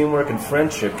through teamwork and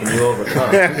friendship can you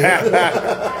overcome.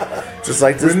 Just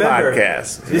like this Remember,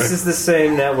 podcast. This is the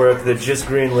same network that just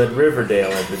greenlit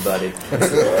Riverdale, everybody.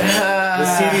 The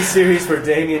CD series where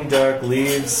Damien Dark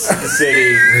leaves the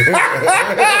city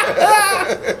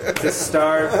to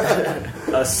start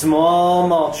a small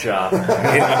malt shop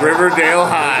in Riverdale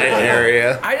High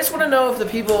area. I just want to know if the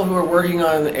people who are working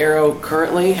on Arrow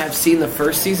currently have seen the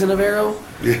first season of Arrow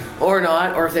or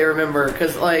not, or if they remember,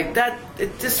 because like that,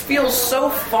 it just feels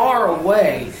so far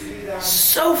away.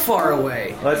 So far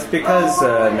away. Well, it's because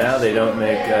now they don't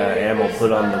make Amel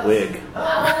put on the wig.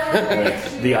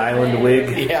 The island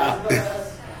wig. Yeah.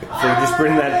 So you just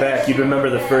bring that back, you'd remember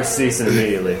the first season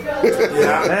immediately.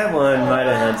 Yeah. That one might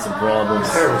have had some problems.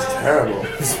 That was terrible.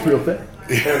 It's real bad.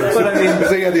 But I mean,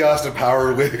 they had the Austin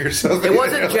Power wig or something. It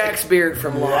wasn't Jack's beard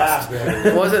from Lost.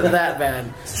 It wasn't that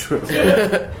bad. It's true.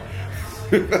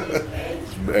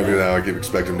 Every now I keep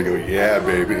expecting him to go, yeah,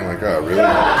 baby. And I'm like, oh, really?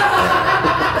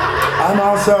 I'm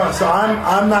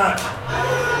not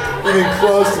even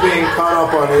close to being caught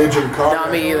up on Agent Carter.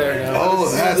 Not me either. No. Oh,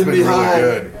 that's been really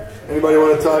good. Anybody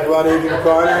want to talk about Agent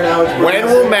Carter? Now when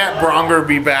will Matt Bronger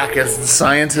be back as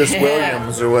Scientist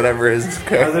Williams or whatever his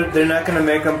character? They're not going to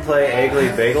make him play Eggly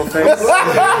Bagelface?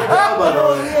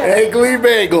 Eggly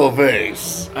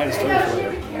Bagelface. I just don't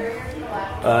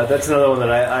know. That's another one that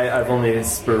I've only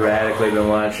sporadically been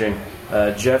watching.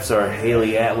 Jeff's our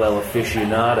Haley Atwell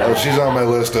aficionado. Oh, she's on my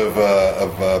list of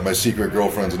my secret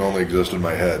girlfriends that only exist in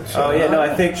my head. So. Oh, yeah, no,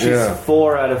 I think she's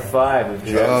 4 out of 5 of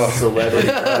Jeff's celebrity.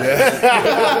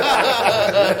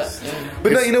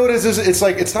 But no, you know what it is? It's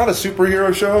like, it's not a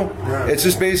superhero show. Yeah. It's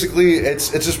just basically, it's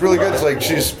just really good. It's like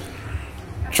she's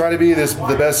trying to be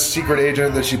the best secret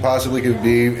agent that she possibly could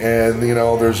be, and, you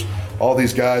know, there's all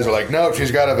these guys are like, nope, she's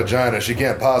got a vagina. She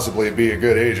can't possibly be a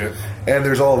good agent. And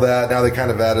there's all that. Now they kind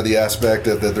of added the aspect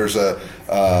that there's an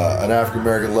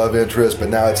African-American love interest, but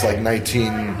now it's like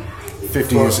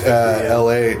 1950s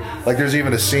L.A. Like there's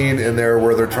even a scene in there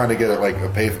where they're trying to get to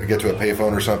a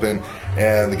payphone or something,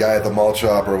 and the guy at the malt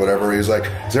shop or whatever, he's like,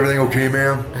 is everything okay,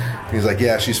 ma'am? He's like,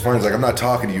 yeah, she's fine. He's like, I'm not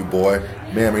talking to you, boy.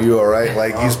 Ma'am, are you all right?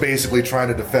 Like, he's basically trying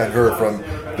to defend her from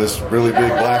this really big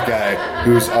black guy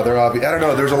who's other obvious. I don't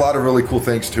know. There's a lot of really cool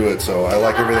things to it, so I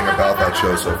like everything about that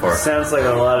show so far. Sounds like a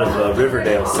lot of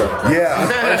Riverdale stuff. Yeah, he's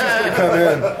just gonna come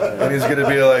in and he's gonna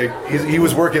be like, he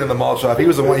was working in the malt shop. He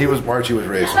was the one. Archie was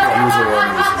racing. He was the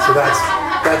one. So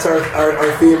that's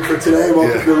our theme for today.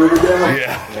 Welcome to Riverdale.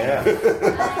 Yeah.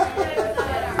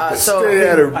 Stay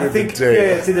out of I think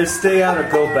it's either stay out or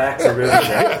go back to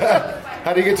Riverdale.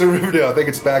 How do you get to Riverdale? I think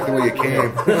it's back the way you came.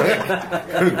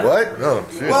 What? Oh,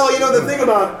 shit. Well, you know, the thing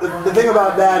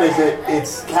about that is that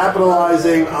it's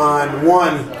capitalizing on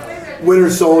one, Winter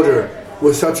Soldier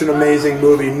was such an amazing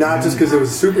movie, not just because it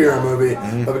was a superhero movie,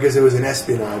 but because it was an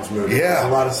espionage movie. Yeah. There's a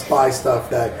lot of spy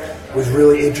stuff that was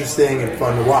really interesting and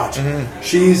fun to watch.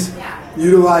 She's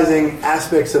utilizing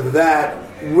aspects of that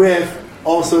with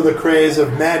also the craze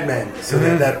of Mad Men. So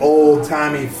that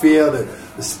old-timey feel, the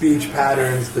speech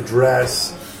patterns, the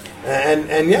dress.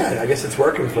 And yeah, I guess it's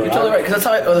working for. You're totally right, because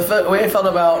that's how the way I felt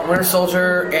about Winter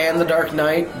Soldier and The Dark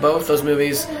Knight. Both those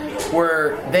movies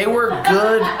were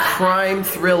good crime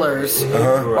thrillers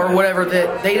or whatever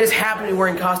that they just happened to be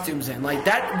wearing costumes in. Like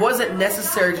that wasn't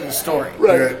necessary to the story.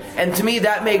 Right. And to me,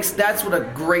 that's what a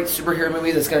great superhero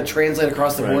movie that's going to translate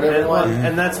across the board. Everyone.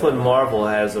 And that's what Marvel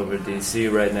has over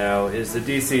DC right now. Is the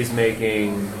DC's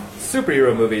making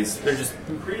superhero movies. They're just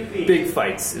big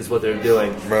fights is what they're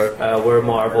doing. Right. Where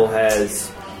Marvel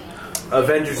has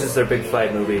Avengers is their big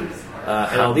fight movie.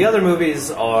 And all the other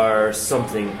movies are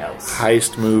something else.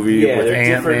 Heist movie with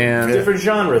Ant-Man. Different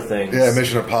genre things. Yeah,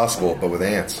 Mission Impossible, but with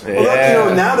ants. Well,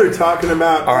 look, now they're talking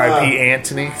about R.I.P.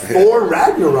 Anthony. Thor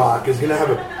Ragnarok is going to have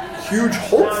a huge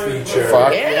Hulk feature.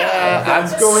 Fuck yeah.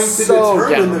 That's going to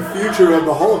determine the future of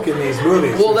the Hulk in these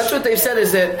movies. Well, that's what they've said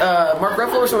is that Mark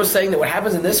Ruffalo was saying that what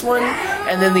happens in this one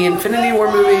and then the Infinity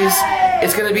War movies,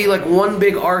 it's going to be like one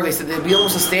big arc. They said it'd be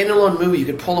almost a standalone movie. You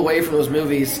could pull away from those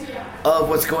movies of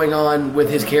what's going on with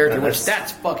his character, which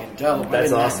that's fucking dope.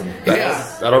 That's awesome.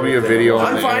 Yeah. That'll be a video on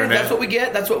I'm the fine. internet. That's what we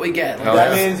get. That's what we get.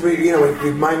 That means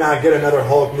we might not get another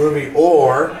Hulk movie,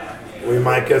 or we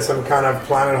might get some kind of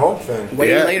Planet Hulk thing.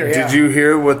 Later, yeah. Did you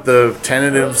hear what the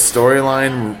tentative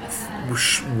storyline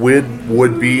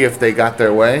would be if they got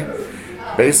their way?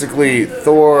 Basically,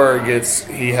 Thor has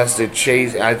to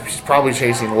chase. He's probably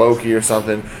chasing Loki or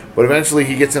something. But eventually,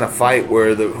 he gets in a fight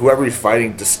where whoever he's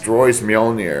fighting destroys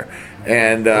Mjolnir,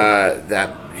 and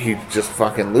that he just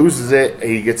fucking loses it.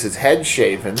 He gets his head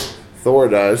shaven. Thor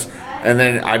does. And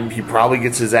then he probably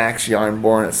gets his axe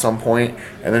Yarnborn at some point,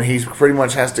 and then he pretty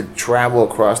much has to travel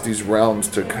across these realms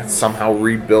to somehow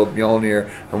rebuild Mjolnir.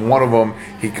 And one of them,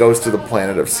 he goes to the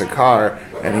planet of Sakaar,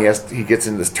 and he gets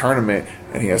in this tournament,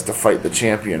 and he has to fight the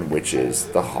champion, which is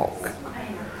the Hulk.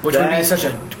 Which would be such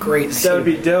a great scene. That would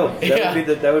be dope. Yeah.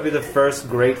 That would be the first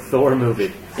great Thor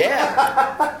movie.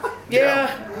 Yeah.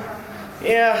 Yeah.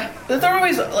 The Thor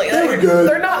movies, They were good.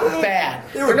 They're not bad.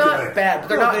 They're not bad, but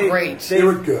they're not great. They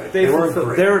were good. They weren't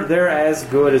great. They're as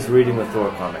good as reading the Thor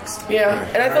comics. Yeah,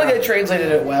 and I feel like they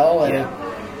translated it well. And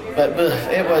but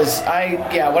it was what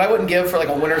I wouldn't give for like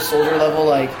a Winter Soldier level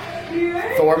like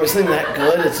Thor was something that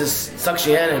good. It just sucks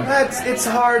you in. And it's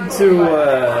hard to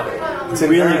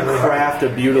really craft a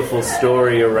beautiful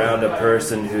story around a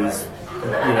person whose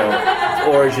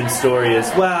origin story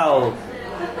is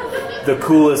the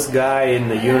coolest guy in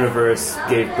the universe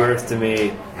gave birth to me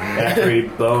after he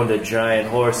boned a giant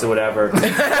horse or whatever.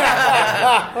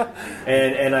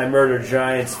 and I murdered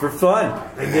giants for fun.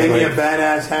 And gave me a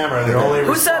badass hammer. That only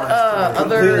who's that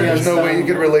other... There's no way you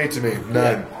can relate to me.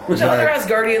 None. Who's that other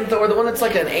Asgardian Thor? The one that's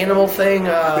like an animal thing?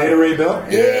 Beta Ray Bill?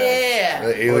 Yeah.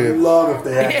 The alien. I would love if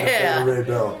they had Beta Ray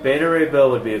Bill. Beta Ray Bill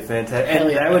would be a fantastic...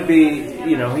 And that would be,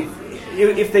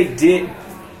 if they did...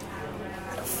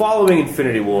 Following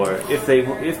Infinity War, if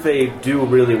they do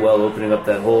really well opening up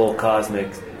that whole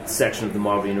cosmic section of the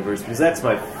Marvel Universe, because that's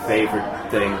my favorite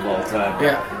thing of all time.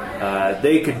 Yeah.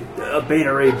 They could a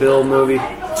Beta Ray Bill movie,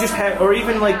 or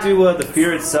even like do the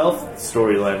Fear Itself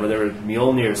storyline where there were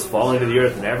Mjolnirs falling to the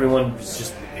earth and everyone's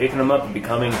just picking them up and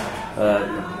becoming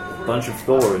a bunch of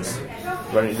Thors.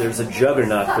 There's a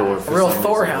Juggernaut Thor. A real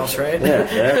Thor house, right?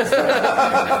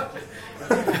 Yeah.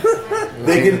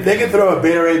 They could throw a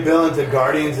Beta Ray Bill into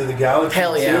Guardians of the Galaxy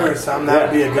Hell yeah. or something. That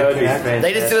would be a good connection.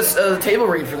 They just did a table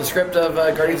read for the script of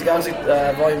Guardians of the Galaxy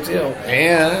Volume 2.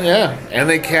 And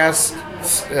they cast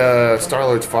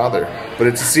Star-Lord's father, but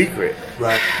it's a secret.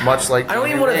 Right. Much like I don't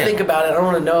even want to think about it. I don't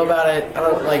want to know about it.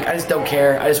 I just don't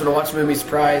care. I just want to watch the movie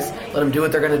surprise. Let them do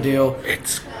what they're gonna do.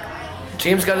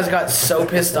 James Gunn has got so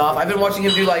pissed off. I've been watching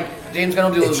him do James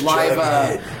Gunn will do those live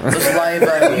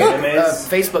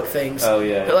Facebook things. Oh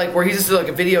yeah. Like where he's just like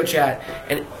a video chat,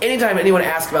 and anytime anyone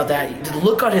asks about that, the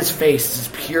look on his face is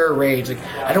pure rage. Like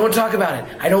I don't want to talk about it.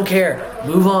 I don't care.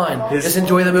 Move on. Just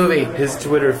enjoy the movie. His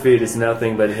Twitter feed is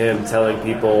nothing but him telling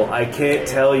people, "I can't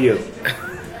tell you."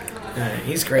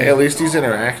 He's great. Hey, at least he's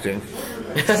interacting.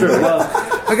 Sure, well,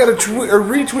 I got a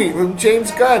retweet from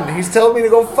James Gunn. He's telling me to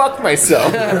go fuck myself.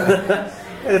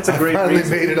 That's a great Finally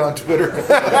reason. made it on Twitter.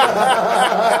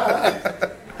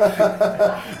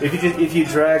 If you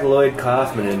drag Lloyd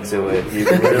Kaufman into it, you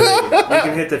can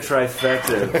hit the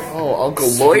trifecta. Oh, Uncle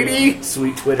Lloydie,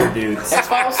 sweet Twitter dudes.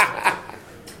 X-Files.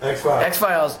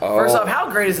 X-Files. First off, how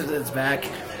great is it that it's back?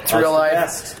 It's real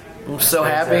life. I'm so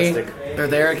happy they're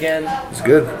there again. It's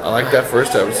good. I like that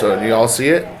first episode. You all see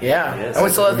it? Yeah. Yes, I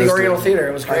went to the Oriental Theater.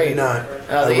 It was great. I did not.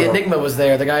 The Enigma was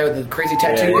there. The guy with the crazy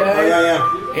tattoo guy. Oh,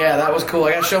 yeah. Yeah, that was cool.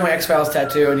 I got to show my X-Files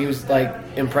tattoo, and he was like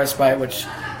impressed by it, which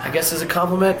I guess is a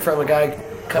compliment from a guy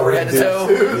covered head to toe,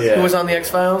 Yeah. who was on the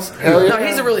X-Files. Hell yeah. No,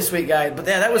 he's a really sweet guy. But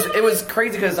yeah, it was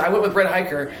crazy because I went with Brett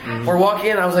Hiker. We're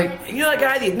walking in, I was like, you know that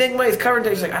guy, the Enigma, he's covered in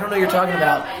head. He's like, I don't know what you're talking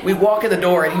about. We walk in the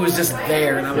door and he was just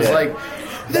there, and I was like,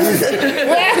 this is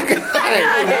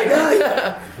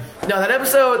No, that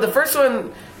episode, the first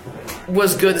one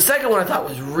was good. The second one I thought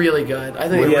was really good. I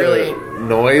think it really...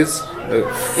 Noise?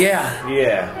 Yeah.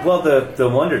 Yeah. Well, the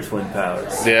Wonder Twin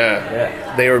powers.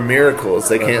 Yeah. They were miracles.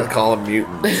 They can't call them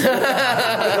mutants.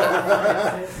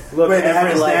 Look, Wait, they had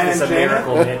every a life Zan is a and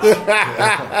miracle, Jaina?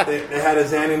 Mitch. They had a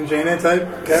Zan and Jaina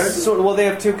type character? Well, they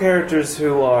have two characters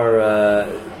who are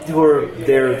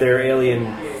they're alien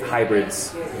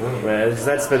hybrids. Right?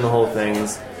 That's been the whole thing.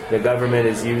 Is the government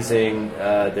is using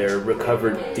their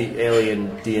recovered alien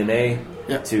DNA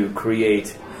to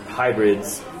create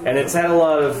hybrids, and it's had a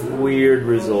lot of weird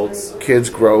results. Kids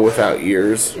grow without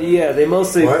ears. Yeah, they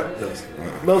mostly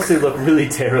look really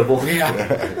terrible.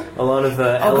 Yeah. A lot of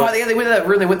oh god, they went to that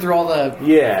room. They went through all the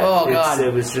Oh god,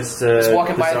 it was just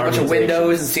walking by a bunch of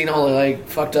windows and seeing all the like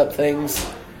fucked up things.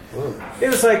 It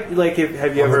was like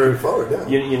have you ever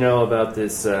you know about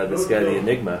this guy, the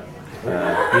Enigma? His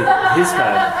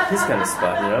kind of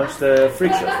spot, you know, it's the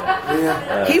freak show thing.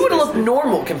 Yeah. He would have looked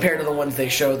normal compared to the ones they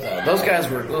showed, though. Those guys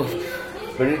were. Oof.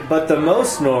 But the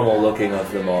most normal looking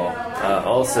of them all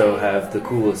also have the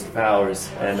coolest powers,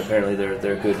 and apparently they're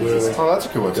good. Really? Oh, that's a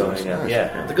coincidence. Nice.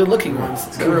 Yeah, the good looking ones.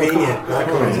 It's convenient.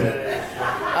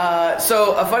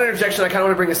 So a fun interjection. I kind of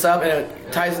want to bring this up, and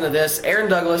it ties into this. Aaron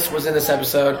Douglas was in this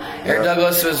episode. Aaron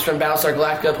Douglas was from Battlestar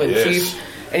Galactica, played the Chief.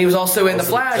 And he was also in The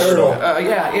Flash. Turtle.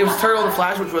 It was Turtle in The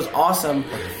Flash, which was awesome.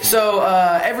 So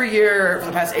every year for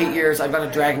the past 8 years, I've gone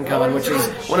to Dragon Con, which is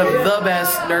one of the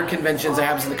best nerd conventions that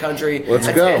happens in the country. Let's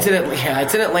go. It's in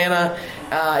Atlanta.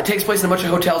 It takes place in a bunch of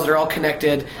hotels that are all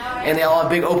connected, and they all have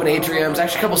big open atriums.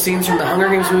 Actually, a couple scenes from the Hunger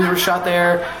Games movies were shot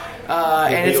there.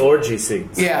 And the orgy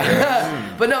scenes.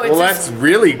 Yeah, but no, it's that's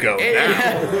really go.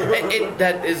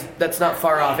 That's not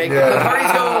far off. The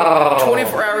parties go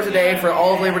 24 hours a day for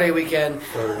all of Labor Day weekend.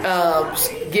 There's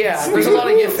a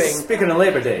lot of yiffing. Speaking of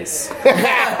Labor Days.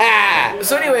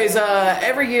 So anyways,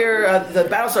 every year the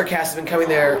Battlestar cast has been coming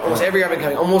there. Almost every year I've been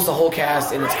coming. Almost the whole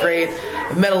cast, and it's great.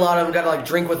 I've met a lot of them. Got to like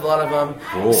drink with a lot of them.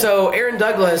 Cool. So Aaron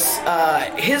Douglas,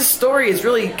 his story is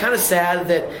really kind of sad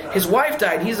that his wife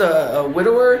died. He's a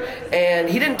widower. And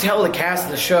he didn't tell the cast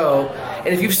of the show. And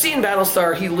if you've seen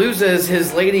Battlestar, he loses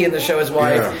his lady in the show, his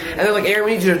wife. And they're like, Aaron,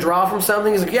 we need you to draw from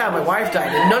something. He's like, yeah, my wife died.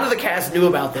 And none of the cast knew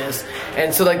about this.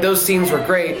 And so like those scenes were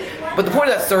great. But the point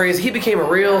of that story is he became a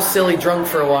real silly drunk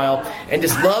for a while and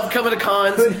just loved coming to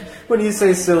cons. When you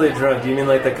say silly drunk, do you mean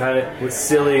like the kind of with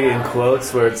silly in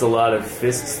quotes where it's a lot of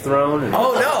fists thrown?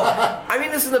 Oh no! I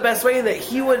mean this is the best way in that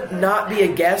he would not be a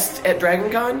guest at Dragon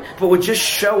Con, but would just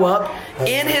show up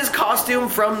in his costume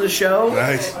from the show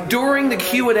during the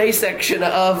Q&A section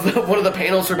of one of the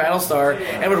panels for Battlestar,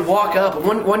 and would walk up.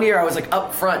 One year I was like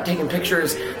up front taking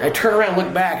pictures, and I turn around and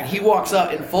look back, and he walks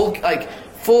up in full costume.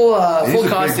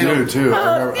 Big dude too.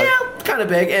 Kind of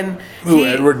big. And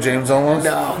Edward James Olmos?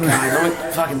 No, God,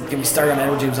 don't fucking get me started on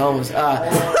Edward James Olmos.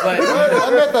 But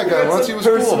I met that guy once. He was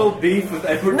personal cool. beef with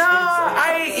Edward.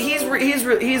 No,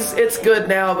 he's it's good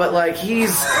now, but like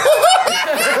he's.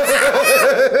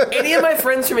 Any of my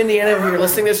friends from Indiana, if you're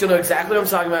listening to this, you'll know exactly what I'm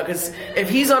talking about. Because if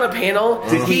he's on a panel,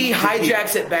 he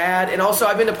hijacks it bad. And also,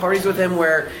 I've been to parties with him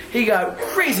where he got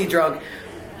crazy drunk.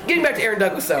 Getting back to Aaron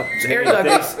Douglas, though. So Aaron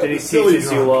Douglas. Did he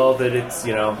teach you all that it's,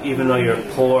 even though you're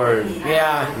poor.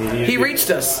 He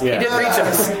reached us. Yeah. He did reach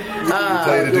us.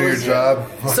 Tell you to do your job.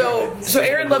 So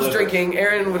Aaron loves drinking.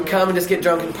 Aaron would come and just get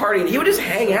drunk and party, and he would just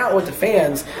hang out with the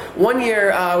fans. One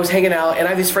year, I was hanging out, and I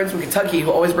have these friends from Kentucky who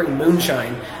always bring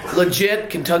moonshine. Legit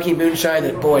Kentucky moonshine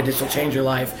that, boy, this will change your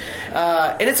life.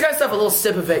 And it's got stuff, a little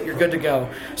sip of it, you're good to go.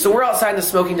 So we're outside in the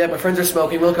smoking deck. My friends are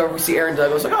smoking. We look over, we see Aaron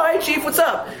Douglas. Like, oh, hey, Chief, what's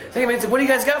up? Hey, man, what do you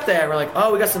guys got there? We're like,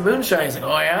 oh, we got some moonshine. He's like,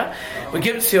 oh, yeah? We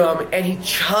give it to him, and he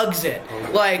chugs it.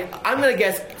 Like, I'm going to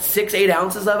guess 6-8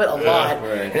 ounces of it, a lot.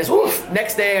 And it's, woof.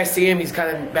 Next day, I see him. He's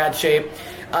kind of in bad shape.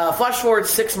 Flash forward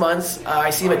 6 months, I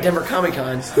see him at Denver Comic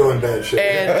Con. Still in bad shape.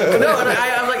 And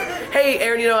I was like, hey,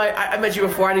 Aaron, I met you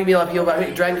before. I need to be like you about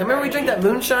Dragon Con. Remember we drank that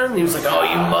moonshine? And he was like, oh, you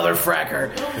motherfracker.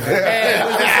 And it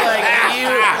was just like, you.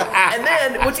 And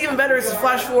then what's even better is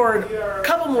flash forward a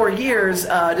couple more years.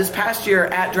 This past year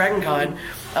at Dragon Con,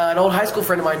 an old high school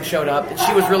friend of mine showed up, and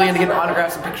she was really into getting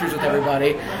autographs and pictures with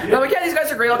everybody. And I'm like, yeah, these guys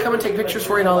are great. I'll come and take pictures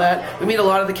for you and all that. We meet a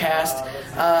lot of the cast.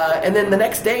 And then the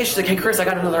next day, she's like, hey, Chris, I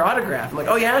got another autograph. I'm like,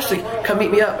 oh, yeah? She's like, come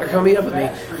meet me up, or come meet up with me.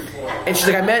 And she's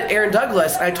like, I met Aaron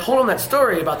Douglas, and I told him that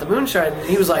story about the moonshine, and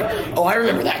he was like, oh, I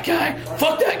remember that guy.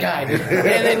 Fuck that guy. And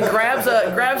then grabs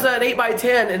an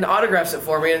 8x10 and autographs it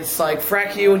for me, and it's like,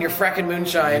 frack you and your fracking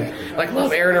moonshine. Like,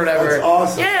 love Aaron or whatever. That's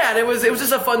awesome. Yeah, and it was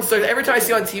just a fun story. Every time I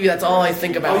see it on TV, that's all I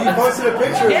think about. Oh, you posted a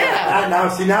picture of Yeah.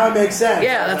 that. Now it makes sense.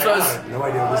 Yeah, that's what I was... No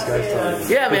idea what this guy's talking about.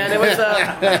 Yeah, man, it was.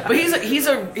 But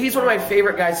he's one of my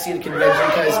favorite guys to see at a convention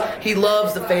because he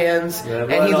loves the fans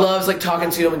and he loves like talking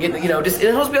to them and getting just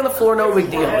it helps be on the floor, no big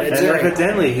deal. It's And great.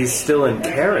 evidently, he's still in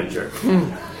character.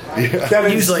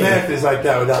 Kevin Usually. Smith is like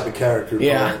that without the character.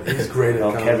 Yeah. He's great at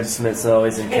comedy. Kevin Smith's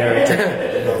always in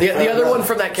character. The other one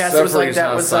from that cast that was like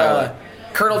that was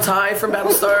Colonel Ty from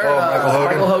Battlestar,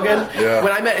 Michael Hogan. Yeah.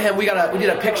 When I met him, we did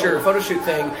a picture photo shoot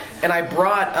thing, and I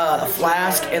brought a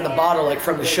flask and the bottle like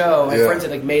from the show. My friends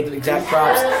had like made the exact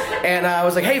props, and I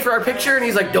was like, "Hey, for our picture," and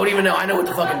he's like, "Don't even know. I know what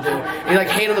to fucking do." And he like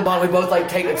handed the bottle. We both like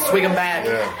take it, swig him back.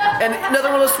 Yeah. And another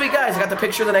one of those sweet guys. I got the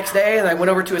picture the next day, and I went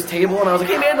over to his table, and I was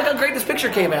like, "Hey man, look how great this picture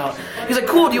came out." He's like,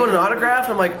 "Cool. Do you want an autograph?"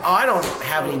 And I'm like, "Oh, I don't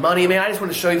have any money, man. I just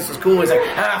want to show you this is cool." He's like,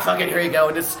 "Fuck it, here you go,"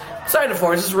 and just signed it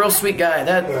for him. He's just a real sweet guy.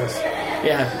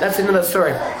 Yeah, that's the end of that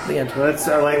story. The end. I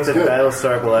like that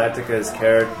Battlestar Galactica's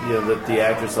character, the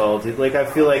actress all. Like, I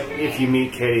feel like if you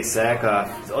meet Katie Sackhoff,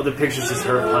 all the pictures is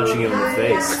her punching him in the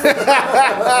face.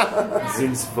 It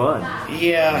seems fun.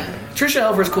 Yeah. Trisha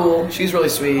Helfer's cool. She's really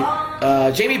sweet.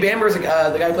 Jamie Bamber's the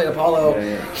guy who played Apollo.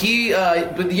 He,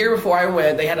 the year before I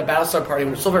went, they had a Battlestar party.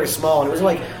 It was still very small, and it was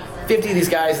like 50 of these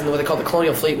guys in what they call the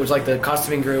Colonial Fleet, which is like the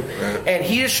costuming group. And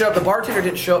he just showed up. The bartender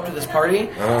didn't show up to this party,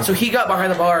 so he got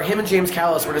behind the bar. Him and James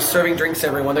Callis were just serving drinks to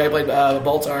everyone. They played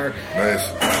Baltar.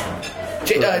 Nice.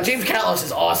 James Callis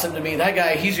is awesome to me. That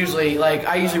guy, he's usually like,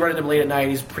 I usually run into him late at night.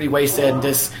 He's pretty wasted, and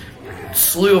this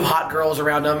slew of hot girls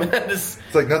around him. It's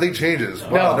like nothing changes.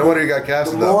 Wow, no wonder you got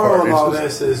cast in that The moral part. of all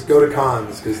this is go to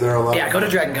cons because there are a lot. Yeah, go to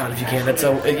Dragon Con if you can.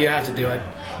 You have to do it.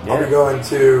 I'll be going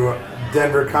to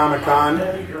Denver Comic Con.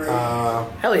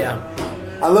 Hell yeah.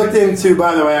 I looked into,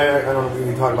 by the way, I don't know if we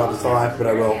can talk about this live, but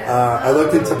I will. I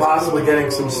looked into possibly getting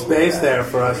some space there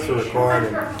for us to record.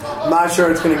 And I'm not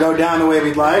sure it's going to go down the way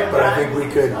we'd like, but I think we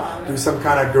could do some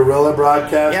kind of guerrilla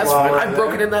broadcast. Yeah, that's fine. I've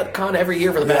broken in that con every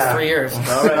year for the past 3 years.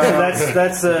 All right, so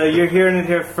that's you're hearing it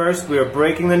here first. We are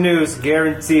breaking the news,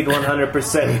 guaranteed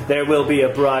 100%. There will be a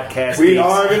broadcast. We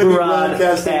are going to be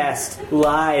broadcasting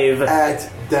live at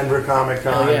Denver Comic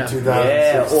Con 2006.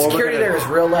 Yeah, security there is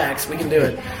real lax. We can do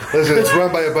it. Listen, it's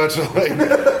run by a bunch of like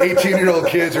 18-year-old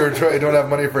kids who don't have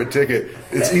money for a ticket.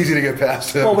 It's easy to get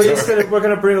past them. Well, we're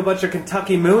going to bring a bunch of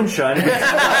Kentucky moonshine. Hell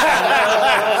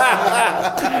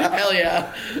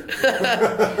yeah.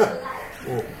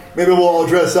 Maybe we'll all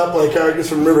dress up like characters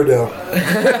from Riverdale.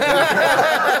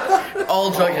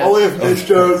 All Jughead. Only if Mitch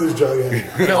Jones is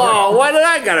Jughead. Oh, why did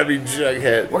I gotta be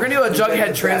Jughead? We're gonna do a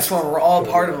Jughead transform. We're all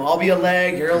part of him. I'll be a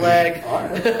leg. You're a leg.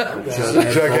 Jughead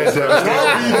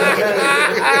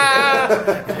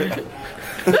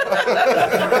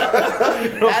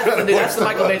That's the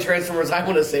Michael Bay Transformers I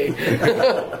want to see.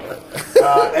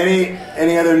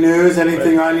 Any other news?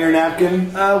 Anything on your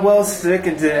napkin? Well,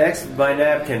 sticking to my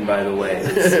napkin, by the way.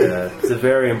 It's a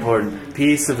very important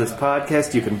piece of this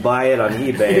podcast. You can buy it on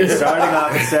eBay. It's starting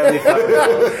off at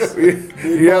 $75.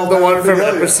 You have the one from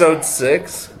episode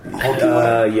 6?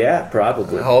 Yeah,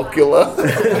 probably. Hulkula?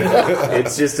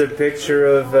 It's just a picture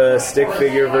of a stick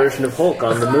figure version of Hulk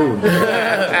on the moon.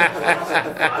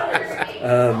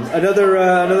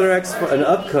 An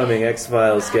upcoming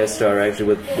X-Files guest star,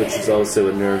 actually, which is also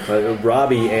a nerd,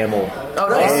 Robbie Amell. Oh,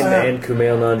 nice. And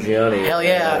Kumail Nanjiani. Hell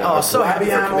yeah. Oh, so happy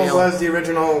for Robbie Amell Kumail. was the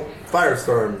original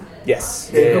Firestorm.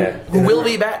 Yes. Yeah. Who will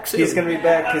be back soon. He's going to be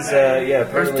back because,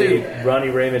 apparently Ronnie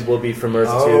Raymond will be from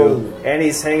Earth 2. And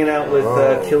he's hanging out with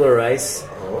Killer Ice,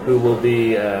 who will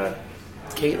be...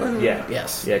 Caitlin? Yeah.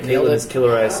 Yes. Yeah, Caitlin is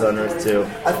Killer Ice on Earth 2.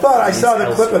 I thought I saw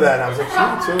the clip of that and I was like,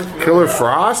 Killer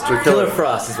Frost? Or Killer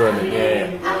Frost is what I mean,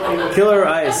 yeah. Killer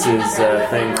Ice is a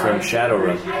thing from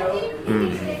Shadowrun.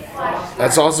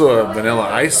 That's also a Vanilla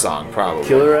Ice song, probably.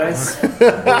 Killer Ice? or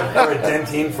a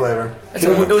Dentine flavor. It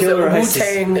was a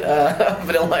Wu-Tang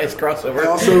Vanilla Ice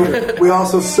crossover. We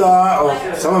also saw, or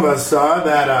some of us saw,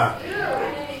 that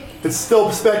it's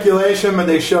still speculation, but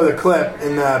they show the clip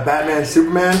in the Batman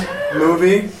Superman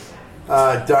movie.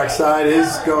 Darkseid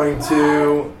is going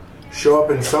to show up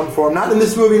in some form, not in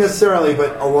this movie necessarily,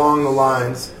 but along the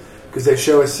lines, because they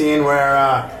show a scene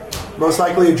where most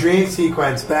likely a dream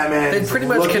sequence. Batman is pretty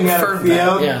much looking at a confirmed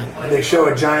field, that, and they show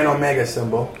a giant Omega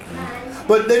symbol.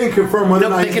 But they didn't confirm whether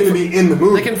or not he's going to be in the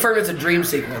movie. They confirm it's a dream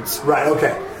sequence. Right,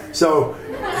 okay. So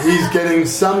he's getting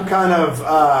some kind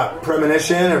of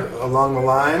premonition along the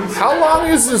lines. How long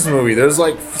is this movie? There's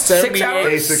like 78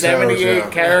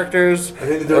 hours. characters. I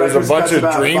think the There's a director's bunch cut's of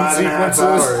about dream 5.5 sequences.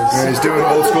 hours. And he's doing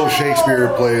old school Shakespeare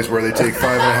plays where they take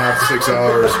 5.5 to 6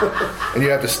 hours, and you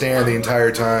have to stand the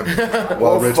entire time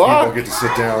while rich people get to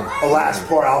sit down. Alas,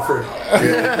 poor Alfred.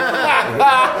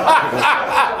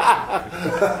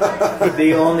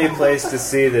 The only place to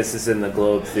see this is in the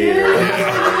Globe Theater.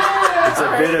 It's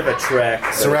a bit of a trek.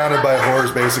 but- Surrounded by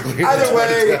whores, basically. Either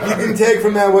way, you can take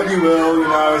from that what you will. You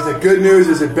know, is it good news?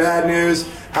 Is it bad news?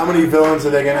 How many villains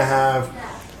are they going to have?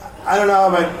 I don't know,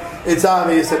 but it's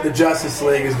obvious that the Justice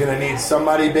League is going to need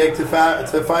somebody big to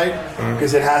fight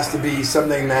because it has to be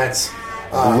something that's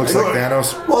looks like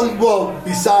Thanos. Well,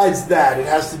 besides that, it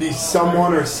has to be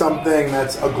someone or something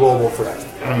that's a global threat.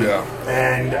 Yeah.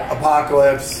 And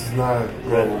Apocalypse is not a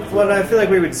global threat. Well, I feel like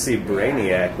we would see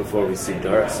Brainiac before we see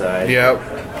Darkseid. Yep.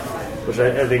 Which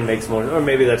I think makes more... Or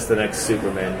maybe that's the next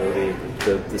Superman movie,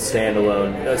 the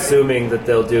standalone, assuming that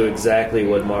they'll do exactly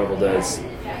what Marvel does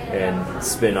and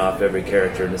spin off every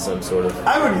character into some sort of...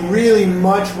 I would really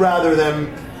much rather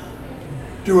them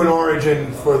do an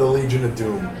origin for the Legion of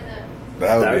Doom.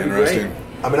 That would be interesting.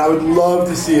 I mean, I would love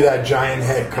to see that giant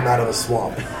head come out of the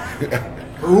swamp.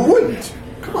 Who wouldn't?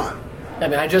 Come on. I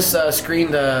mean, I just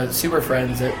screened Super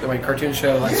Friends at my cartoon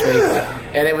show last week,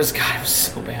 and it was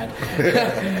so bad.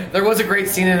 There was a great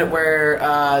scene in it where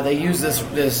they use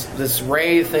this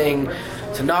ray thing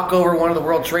to knock over one of the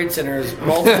World Trade Centers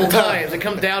multiple times. It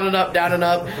comes down and up, and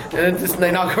then they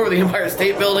knock over the Empire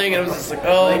State Building, and it was just like,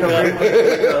 oh,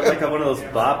 God. Like one of those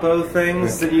Boppo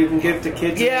things that you can give to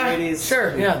kids in the 80s.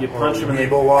 Sure, yeah. You punch them and they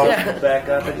back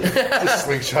up. And Just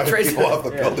slingshot people off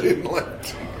the building.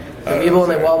 The evil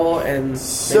and they wobble, and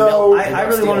so they melt, I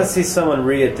really want to see someone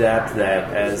readapt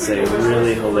that as a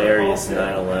really hilarious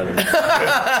 9/11.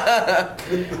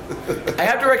 I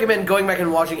have to recommend going back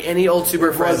and watching any old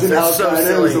Super Friends. Wasn't They're so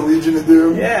Al-Qaeda, it was the silly. Legion of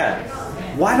Doom. Yeah.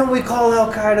 Why don't we call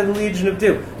Al Qaeda the Legion of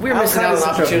Doom? We're missing out on Al-Qaeda is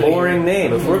such a opportunity. boring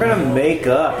name. If we're gonna make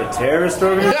up a terrorist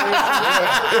organization,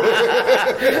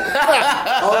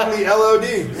 Oh, and the LOD.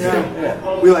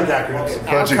 Yeah. We like acronyms.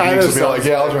 Bunch of geeks will be like,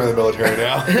 yeah, I'll join the military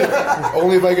now.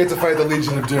 Only if I get to fight the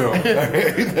Legion of Doom.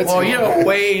 That's Well, you know, a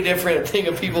way different thing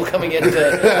of people coming into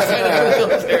the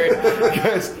military.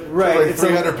 Guys, Right, like it's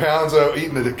 300 pounds of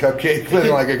eating the cupcake,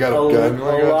 feeling like I got a gun. a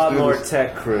Like, let's lot do more this.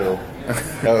 tech crew.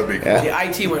 That would be cool. The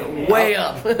IT went way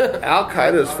up. Al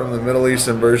Qaeda is from the Middle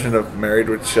Eastern version of Married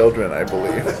with Children, I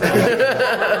believe.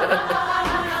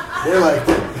 They liked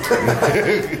it.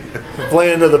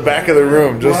 Play into the back of the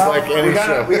room, just like any we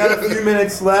show. got a few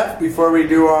minutes left before we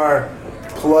do our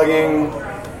plugging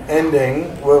ending.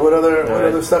 What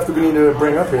other stuff do we need to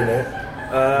bring up here, Nate?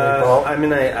 I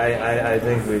mean, I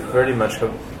think we've pretty much.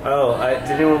 Did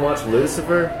anyone watch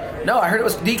Lucifer? No, I heard it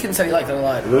was Deacon said he liked it a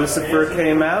lot. Lucifer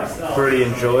came out, pretty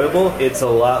enjoyable. It's a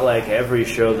lot like every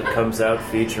show that comes out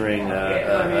featuring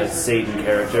a Satan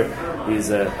character.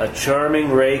 He's a charming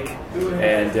rake,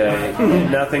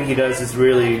 and nothing he does is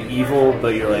really evil,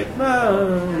 but you're like,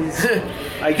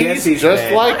 I guess he's just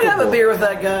bad. like I'd have a beer with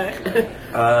that guy.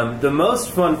 The most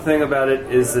fun thing about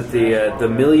it is that the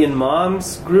Million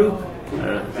Moms group,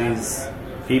 these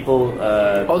people.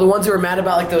 Oh, the ones who were mad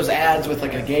about like those ads with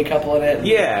like a gay couple in it.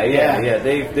 Yeah.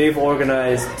 They've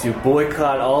organized to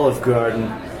boycott Olive Garden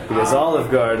because Olive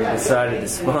Garden decided to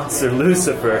sponsor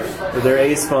Lucifer. They're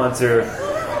a sponsor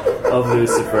of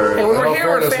Lucifer. Hey, we're In all here,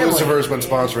 we're fairness, family. Lucifer's been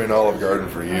sponsoring Olive Garden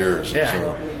for years. Yeah.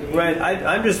 So. Right,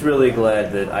 I'm just really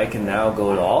glad that I can now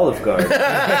go to Olive Garden.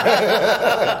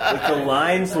 Like, the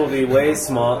lines will be way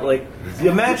small. Like,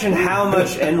 imagine how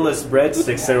much endless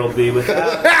breadsticks there will be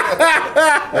without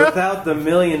the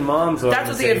Million Moms That's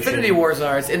what the organization Infinity Wars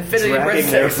are. It's Infinity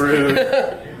dragging their Breadsticks. brood.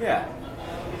 Yeah.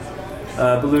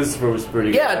 But Lucifer was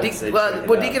pretty good. Yeah, I would say check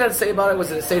what it Deacon out. had to say about it was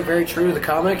that it stayed very true to the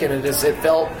comic, and it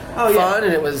felt fun,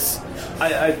 and it was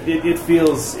It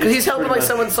feels because he's helping pretty like much-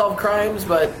 someone solve crimes,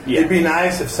 but It'd be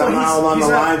nice if somehow along he's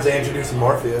the not- lines they introduce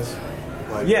Morpheus.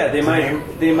 Like, Yeah, they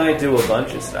Dream. might do a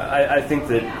bunch of stuff. I think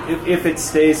that if it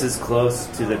stays as close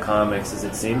to the comics as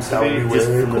it seems to That would be, be just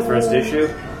really from the first cool. issue,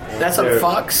 that's on They're-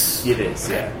 Fox. it is.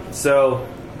 Yeah. So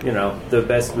the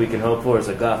best we can hope for is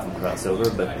a Gotham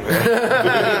crossover. But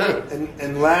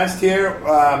And last here,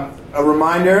 a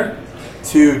reminder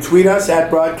to tweet us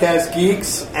at Broadcast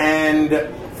Geeks and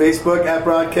Facebook at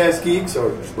Broadcast Geeks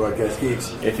or just Broadcast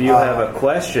Geeks. if you have a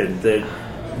question that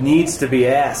needs to be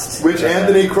asked, Which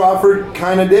Anthony Crawford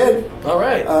kind of did. All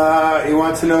right. He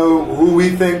wants to know who we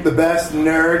think the best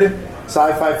nerd,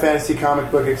 sci-fi, fantasy,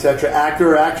 comic book, etc.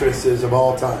 actor or actress is of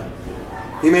all time.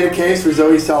 He made a case for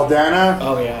Zoe Saldana.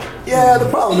 Oh, yeah. Yeah, the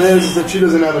problem is that she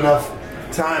doesn't have enough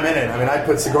time in it. I mean, I'd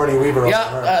put Sigourney Weaver over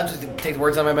her. Yeah, just take the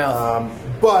words out of my mouth.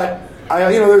 But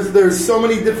there's so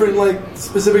many different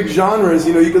specific genres.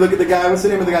 You could look at the guy. What's the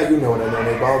name of the guy? You know what I know,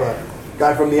 Nate Ball, the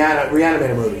guy from the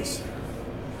Reanimator movies.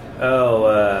 Oh,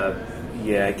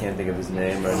 yeah, I can't think of his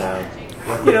name right now.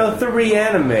 The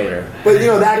Reanimator. But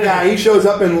that guy, he shows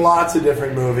up in lots of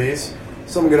different movies.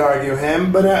 Some could argue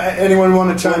him. But anyone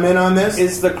want to chime in on this?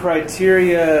 Is the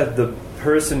criteria the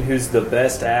person who's the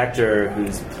best actor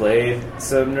who's played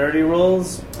some nerdy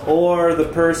roles, or the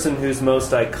person whose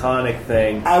most iconic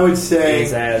thing I would say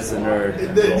is as a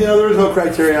nerd? There's no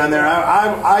criteria on there.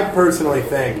 I personally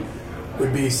think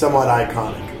would be somewhat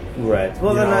iconic. Right.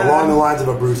 Well, then along the lines of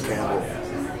a Bruce Campbell.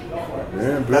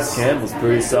 Yeah, Bruce Campbell's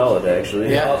pretty solid,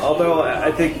 actually. Yeah. Although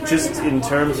I think just in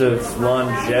terms of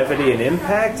longevity and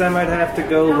impact, I might have to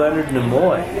go Leonard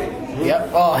Nimoy.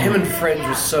 Yep. Oh, him in Fringe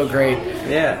was so great.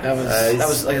 Yeah. That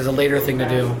was like a later thing to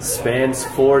do. Spans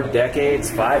 5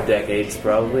 decades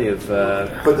probably of.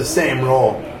 But the same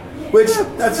role. Which,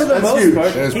 that's for the most huge.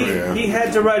 part. He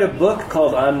had to write a book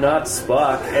called I'm Not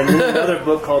Spock, and then another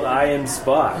book called I Am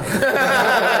Spock.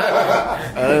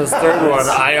 And his third one,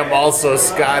 I Am Also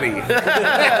Scotty. Who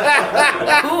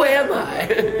am I?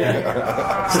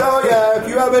 So, if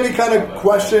you have any kind of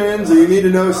questions or you need to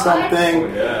know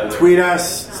something, tweet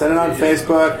us, send it on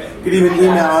Facebook. You can even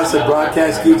email us at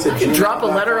broadcastgeeks@gmail.com. Drop a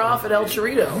letter off at El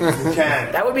Chorito. You can.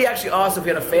 That would be actually awesome if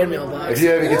you had a fan mail box.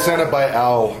 If you can send it by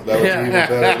Al, that would be even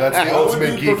better. That's the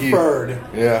ultimate geeky. Preferred.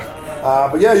 Yeah.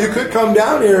 But you could come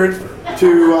down here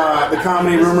to the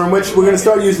Comedy Room Room, which we're going to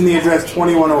start using the address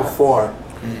 2104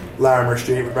 Larimer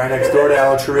Street, right next door to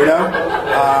El Chorito.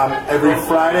 Every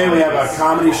Friday we have a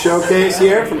comedy showcase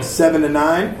here from 7 to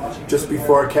 9, just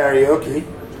before karaoke.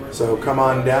 So come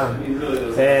on down.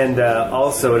 And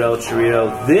also at El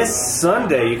Chorito, this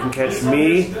Sunday you can catch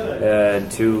me and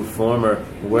 2 former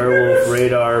Werewolf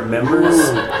Radar members.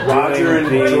 Roger and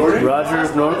Jordan? Roger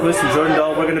Norquist and Jordan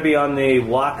Dahl. We're going to be on the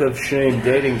Walk of Shame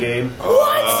dating game.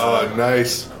 Oh,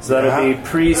 nice. So that'll be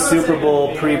pre-Super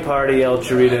Bowl, pre-party El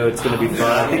Chorito. It's going to be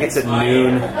fun. I think it's at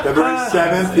noon. February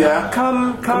 7th, yeah.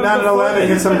 Come down at 11,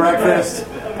 get some breakfast.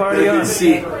 Party on.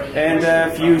 And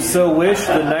if you so wish,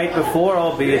 the night before,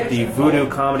 I'll be at the Voodoo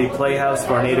Comedy Playhouse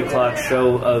for an 8 o'clock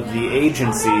show of The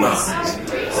Agencies.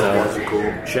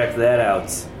 So check that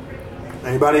out.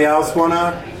 Anybody else want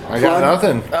to? I got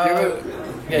nothing.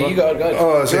 Yeah, you go ahead.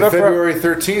 Oh, it's February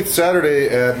 13th, Saturday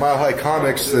at Mile High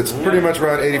Comics. That's pretty much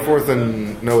around 84th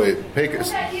and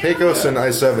Pecos and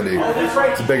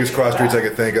I-70. It's the biggest cross streets I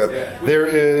could think of. There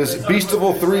is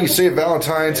Beastival 3, St.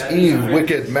 Valentine's Eve,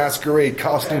 Wicked Masquerade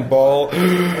Costume Ball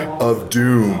of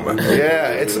Doom.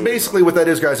 Yeah, it's basically what that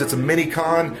is, guys. It's a mini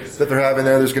con that they're having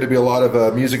there. There's going to be a lot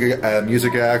of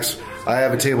music acts. I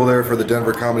have a table there for the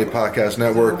Denver Comedy Podcast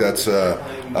Network. That's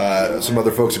some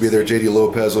other folks will be there. JD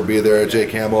Lopez will be there.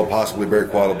 Jake Hamill, possibly Barry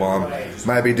Quattlebaum.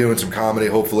 Might be doing some comedy,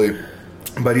 hopefully.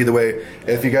 But either way,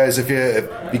 if you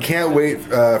can't wait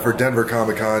for Denver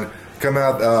Comic Con, come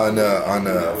out on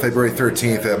February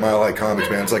 13th at Mile High Comics,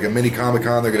 man. It's like a mini Comic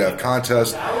Con. They're going to have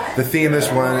contests. The theme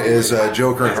this one is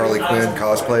Joker and Harley Quinn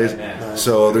cosplays.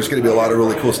 So there's going to be a lot of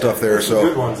really cool stuff there. So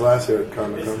good ones last year at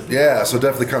Comic Con. Yeah, so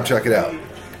definitely come check it out.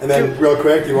 And then, real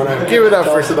quick, you want to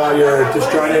tell us about your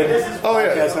Disjointed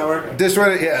Podcast Network?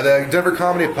 Disjointed, yeah, the Denver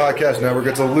Comedy Podcast Network.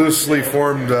 It's a loosely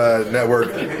formed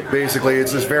network. Basically,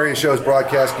 it's just various shows.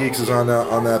 Broadcast Geeks is on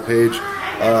that page.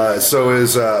 So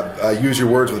is Use Your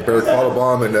Words with Barry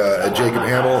Quattlebaum and Jacob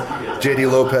Hamill,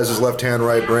 JD Lopez's Left Hand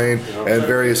Right Brain, and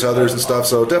various others and stuff.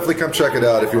 So definitely come check it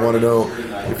out if you want to know,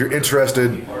 if you're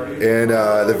interested in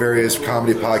the various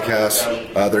comedy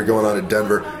podcasts that are going on in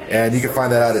Denver. And you can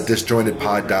find that out at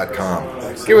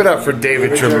disjointedpod.com. Give it up for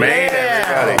David Tremaine,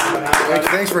 everybody.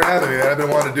 Thanks for having me, man. I've been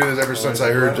wanting to do this ever since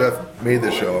I heard Jeff made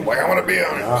this show. I'm like, I want to be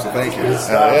on it. So thank you.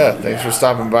 Yeah, thanks for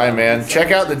stopping by, man.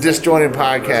 Check out the Disjointed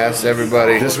Podcast,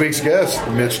 everybody. This week's guest,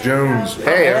 Mitch Jones.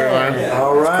 Hey, everyone.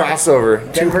 All right. Crossover.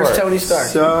 Denver's Tony Stark.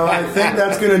 So I think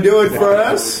that's going to do it for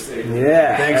us.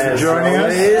 Yeah. Thanks for joining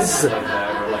us.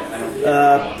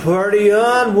 Party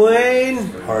on,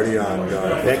 Wayne. Party on,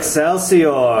 God.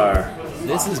 Excelsior.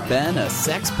 This has been a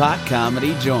Sex Pot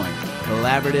Comedy Joint.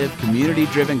 Collaborative,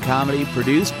 community-driven comedy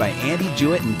produced by Andy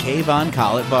Jewett and Kayvon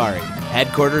Kalatvari.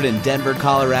 Headquartered in Denver,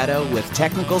 Colorado, with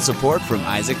technical support from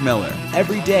Isaac Miller.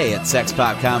 Every day at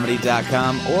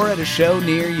sexpotcomedy.com or at a show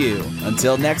near you.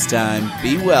 Until next time,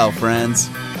 be well, friends.